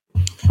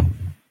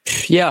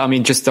 Yeah, I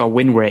mean, just our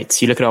win rates.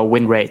 You look at our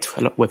win rate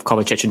with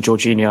Kovacic and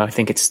Jorginho, I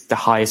think it's the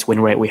highest win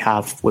rate we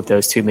have with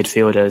those two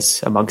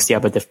midfielders amongst the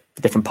other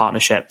different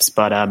partnerships.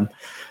 But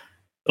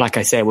like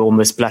I say, we're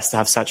almost blessed to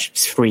have such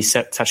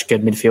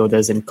good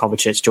midfielders in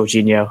Kovacic,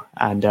 Jorginho,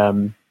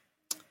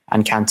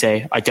 and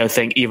Kante. I don't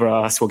think either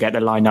of us will get the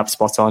lineup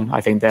spot on.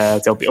 I think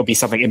there'll be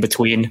something in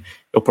between.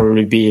 It'll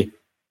probably be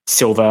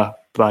Silva,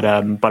 but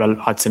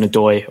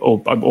Hudson-Odoi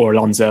or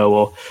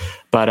Alonso,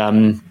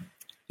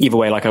 either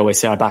way, like I always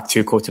say, I back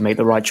Tuchel to make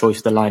the right choice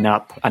with the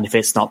lineup, and if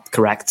it's not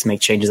correct, make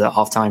changes at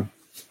halftime.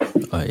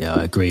 Yeah,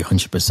 I agree,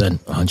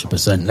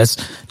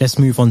 100%. Let's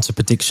move on to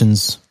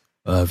predictions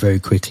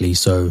very quickly.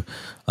 So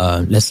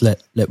let's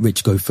let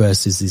Rich go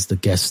first. This is the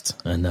guest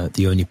and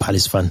the only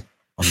Palace fan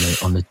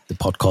on the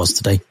podcast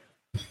today.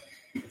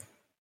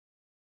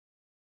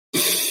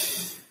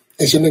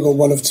 It's going to go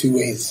one of two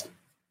ways.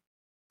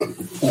 I'm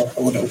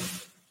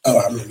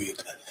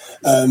reviewed.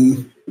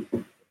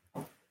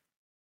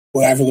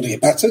 We're either going to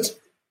get battered,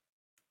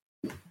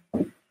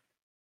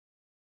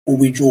 or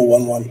we draw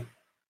 1-1.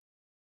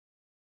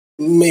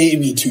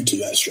 Maybe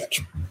 2-2 at a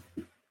stretch.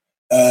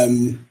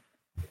 I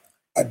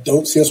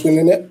don't see us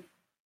winning it.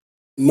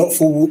 Not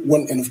for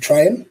wanting of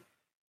trying.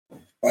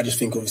 I just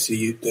think,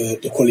 obviously,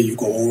 the quality you've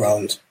got all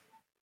round,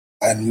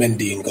 and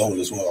Mendy in goal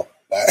as well.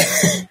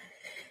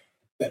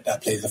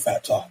 That plays a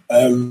factor.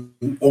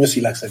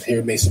 Obviously, like I said,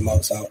 here Mason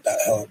Mount's out. That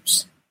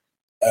helps.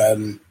 I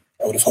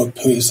would have hoped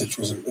Pulisic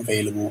wasn't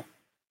available.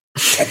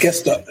 I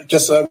guess that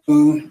just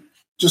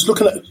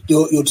looking at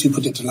your two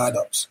predicted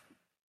lineups,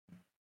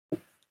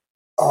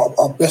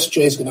 our best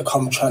J is going to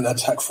come trying to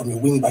attack from your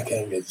wing-back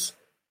areas.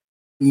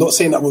 Not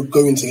saying that we're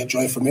going to get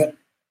joy from it,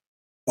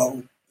 but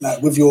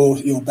like with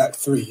your back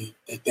three,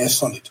 they're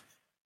solid.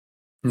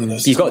 You know,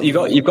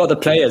 you've got the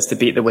players to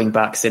beat the wing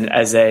backs in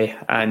Eze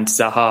and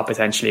Zaha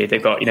potentially.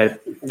 They've got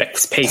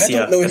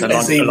pacier. I don't know if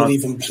Eze will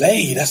even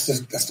play. That's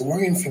the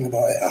worrying thing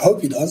about it. I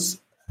hope he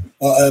does,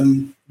 but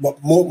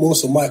more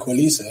so Michael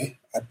Olise.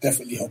 I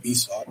definitely hope he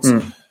starts.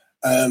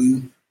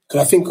 Because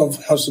I think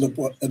of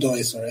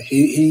Hudson-Odoi. Sorry,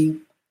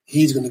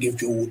 he's going to give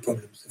Joe Wood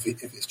problems if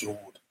it's Joe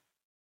Wood.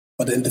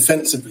 But then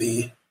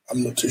defensively,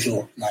 I'm not too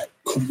sure. Like,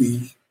 could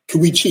we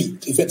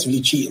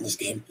effectively cheat in this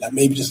game? Like,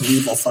 maybe just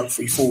leave our front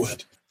three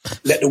forward.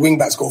 Let the wing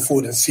backs go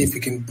forward and see if we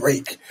can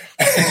break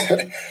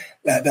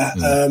like that.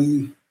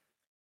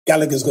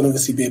 Gallagher's going to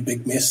obviously be a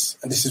big miss,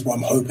 and this is why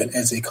I'm hoping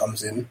Eze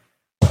comes in,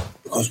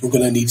 because we're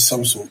going to need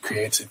some sort of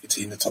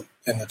creativity in the top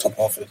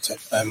half of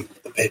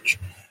the pitch.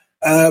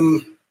 So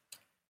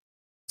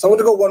I want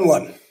to go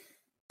 1-1.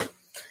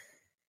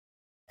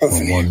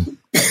 Hopefully.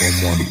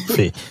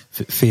 1-1.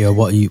 Theo,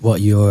 what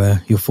are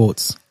your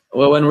thoughts?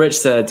 Well, when Rich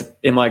said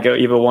it might go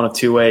either one of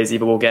two ways,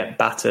 either we'll get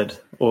battered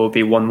or it'll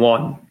be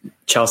 1-1.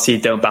 Chelsea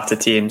don't batter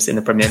teams in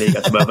the Premier League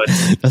at the moment.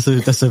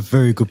 That's a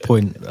very good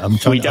point. I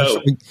was trying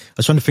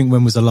to think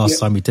when was the last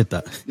time we did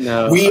that.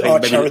 No, we are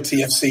Charity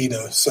FC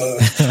though, so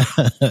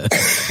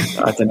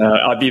I don't know.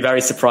 I'd be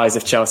very surprised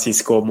if Chelsea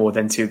score more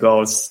than 2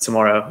 goals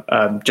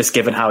tomorrow. Just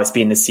given how it's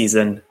been this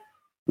season,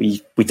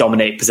 we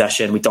dominate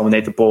possession, we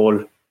dominate the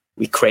ball,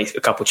 we create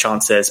a couple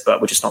chances,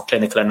 but we're just not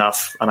clinical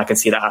enough, and I can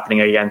see that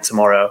happening again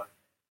tomorrow.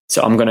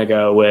 So I'm going to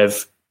go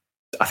with,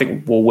 I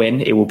think we'll win.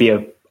 It will be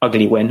a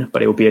ugly win,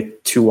 but it will be a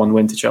 2-1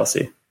 win to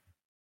Chelsea.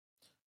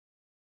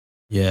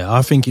 Yeah,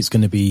 I think it's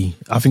going to be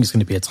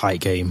a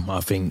tight game.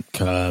 I think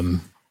I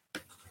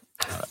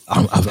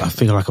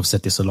feel like I've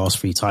said this the last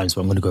 3 times,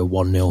 but I'm going to go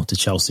 1-0 to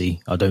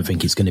Chelsea. I don't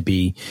think it's going to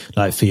be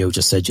like Theo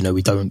just said.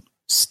 We don't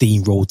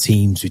steamroll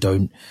teams. We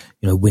don't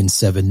win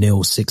 7-0,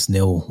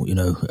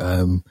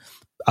 6-0.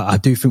 I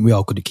do think we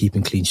are good at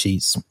keeping clean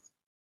sheets,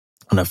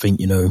 and I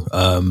think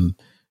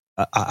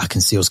I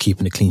can see us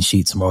keeping a clean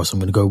sheet tomorrow. So I'm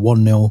going to go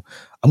 1-0.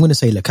 I'm going to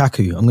say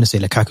Lukaku. I'm going to say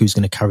Lukaku's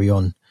going to carry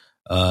on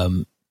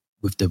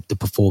with the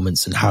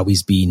performance and how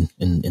he's been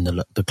in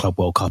the Club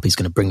World Cup. He's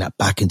going to bring that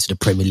back into the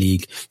Premier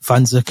League.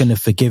 Fans are going to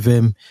forgive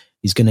him.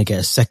 He's going to get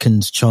a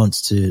second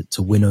chance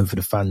to win over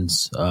the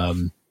fans.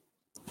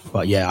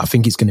 But yeah, I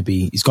think it's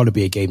got to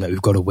be a game that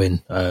we've got to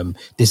win.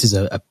 This is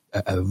a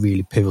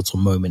really pivotal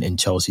moment in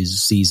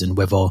Chelsea's season.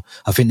 Whether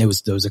I think there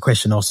was a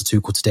question asked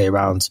to Tuchel today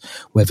around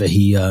whether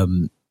he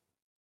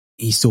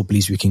still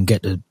believes we can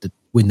get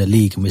win the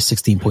league, and we're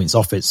 16 points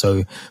off it.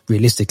 So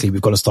realistically,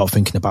 we've got to start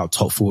thinking about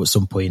top 4 at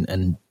some point,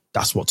 and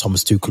that's what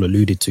Thomas Tuchel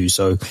alluded to.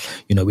 So,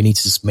 we need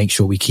to just make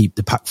sure we keep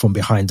the pack from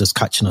behind us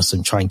catching us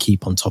and try and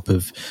keep on top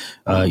of,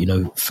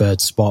 3rd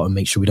spot and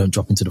make sure we don't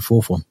drop into the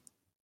 4th one.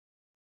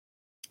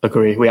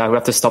 Agree. We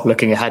have to stop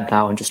looking ahead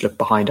now and just look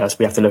behind us.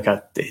 We have to look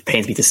at, it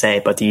pains me to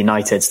say, but the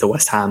Uniteds, the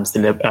West Hams,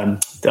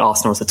 the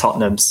Arsenals, the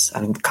Tottenhams,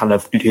 and kind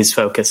of lose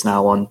focus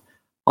now on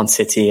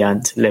City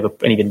and Liverpool,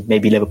 and even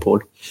maybe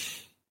Liverpool.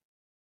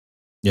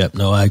 Yep,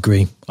 no, I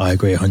agree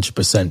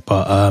 100%.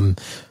 But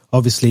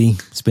obviously,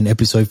 it's been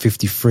episode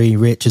 53.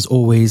 Rich, as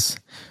always,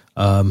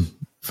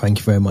 thank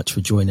you very much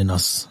for joining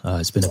us.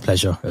 It's been a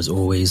pleasure, as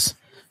always.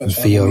 And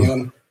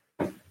Theo,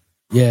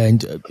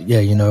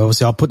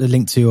 obviously, I'll put the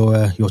link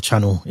to your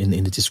channel in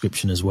the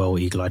description as well,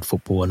 Eagle Eyed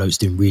Football. I know it's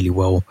doing really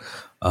well.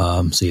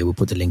 We'll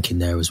put the link in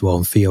there as well.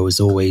 And Theo, as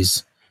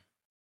always,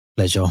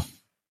 pleasure.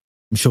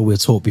 I'm sure we'll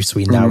talk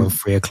between now and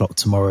 3 o'clock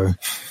tomorrow.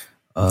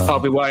 I'll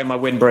be wearing my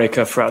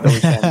windbreaker throughout the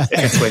weekend.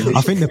 If it's windy.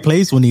 I think the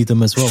players will need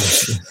them as well.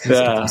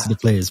 The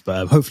players,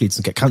 but hopefully it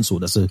doesn't get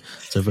cancelled. That's a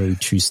very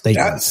true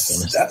statement.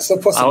 That's a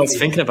possibility. I was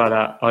thinking about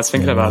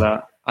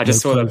that. I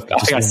just I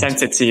think I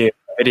sent it to you,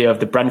 a video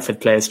of the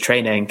Brentford players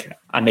training,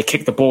 and they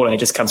kick the ball and it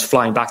just comes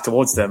flying back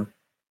towards them.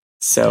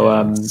 So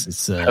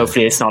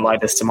hopefully it's not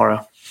like this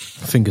tomorrow.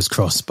 Fingers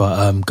crossed.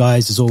 But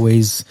guys, as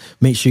always,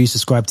 make sure you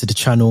subscribe to the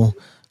channel.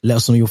 Let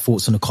us know your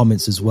thoughts in the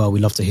comments as well. We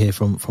love to hear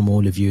from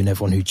all of you and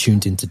everyone who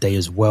tuned in today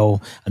as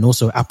well. And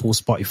also Apple,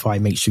 Spotify,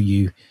 make sure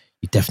you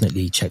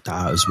definitely check that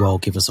out as well.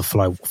 Give us a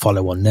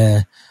follow on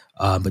there.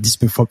 But this has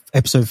been from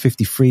episode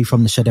 53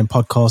 from the Shed End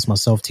Podcast.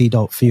 Myself,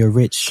 T-Dot, Theo,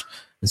 Rich.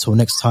 Until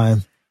next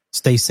time,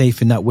 stay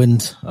safe in that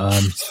wind.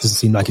 Doesn't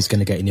seem like it's going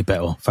to get any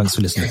better. Thanks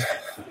for listening.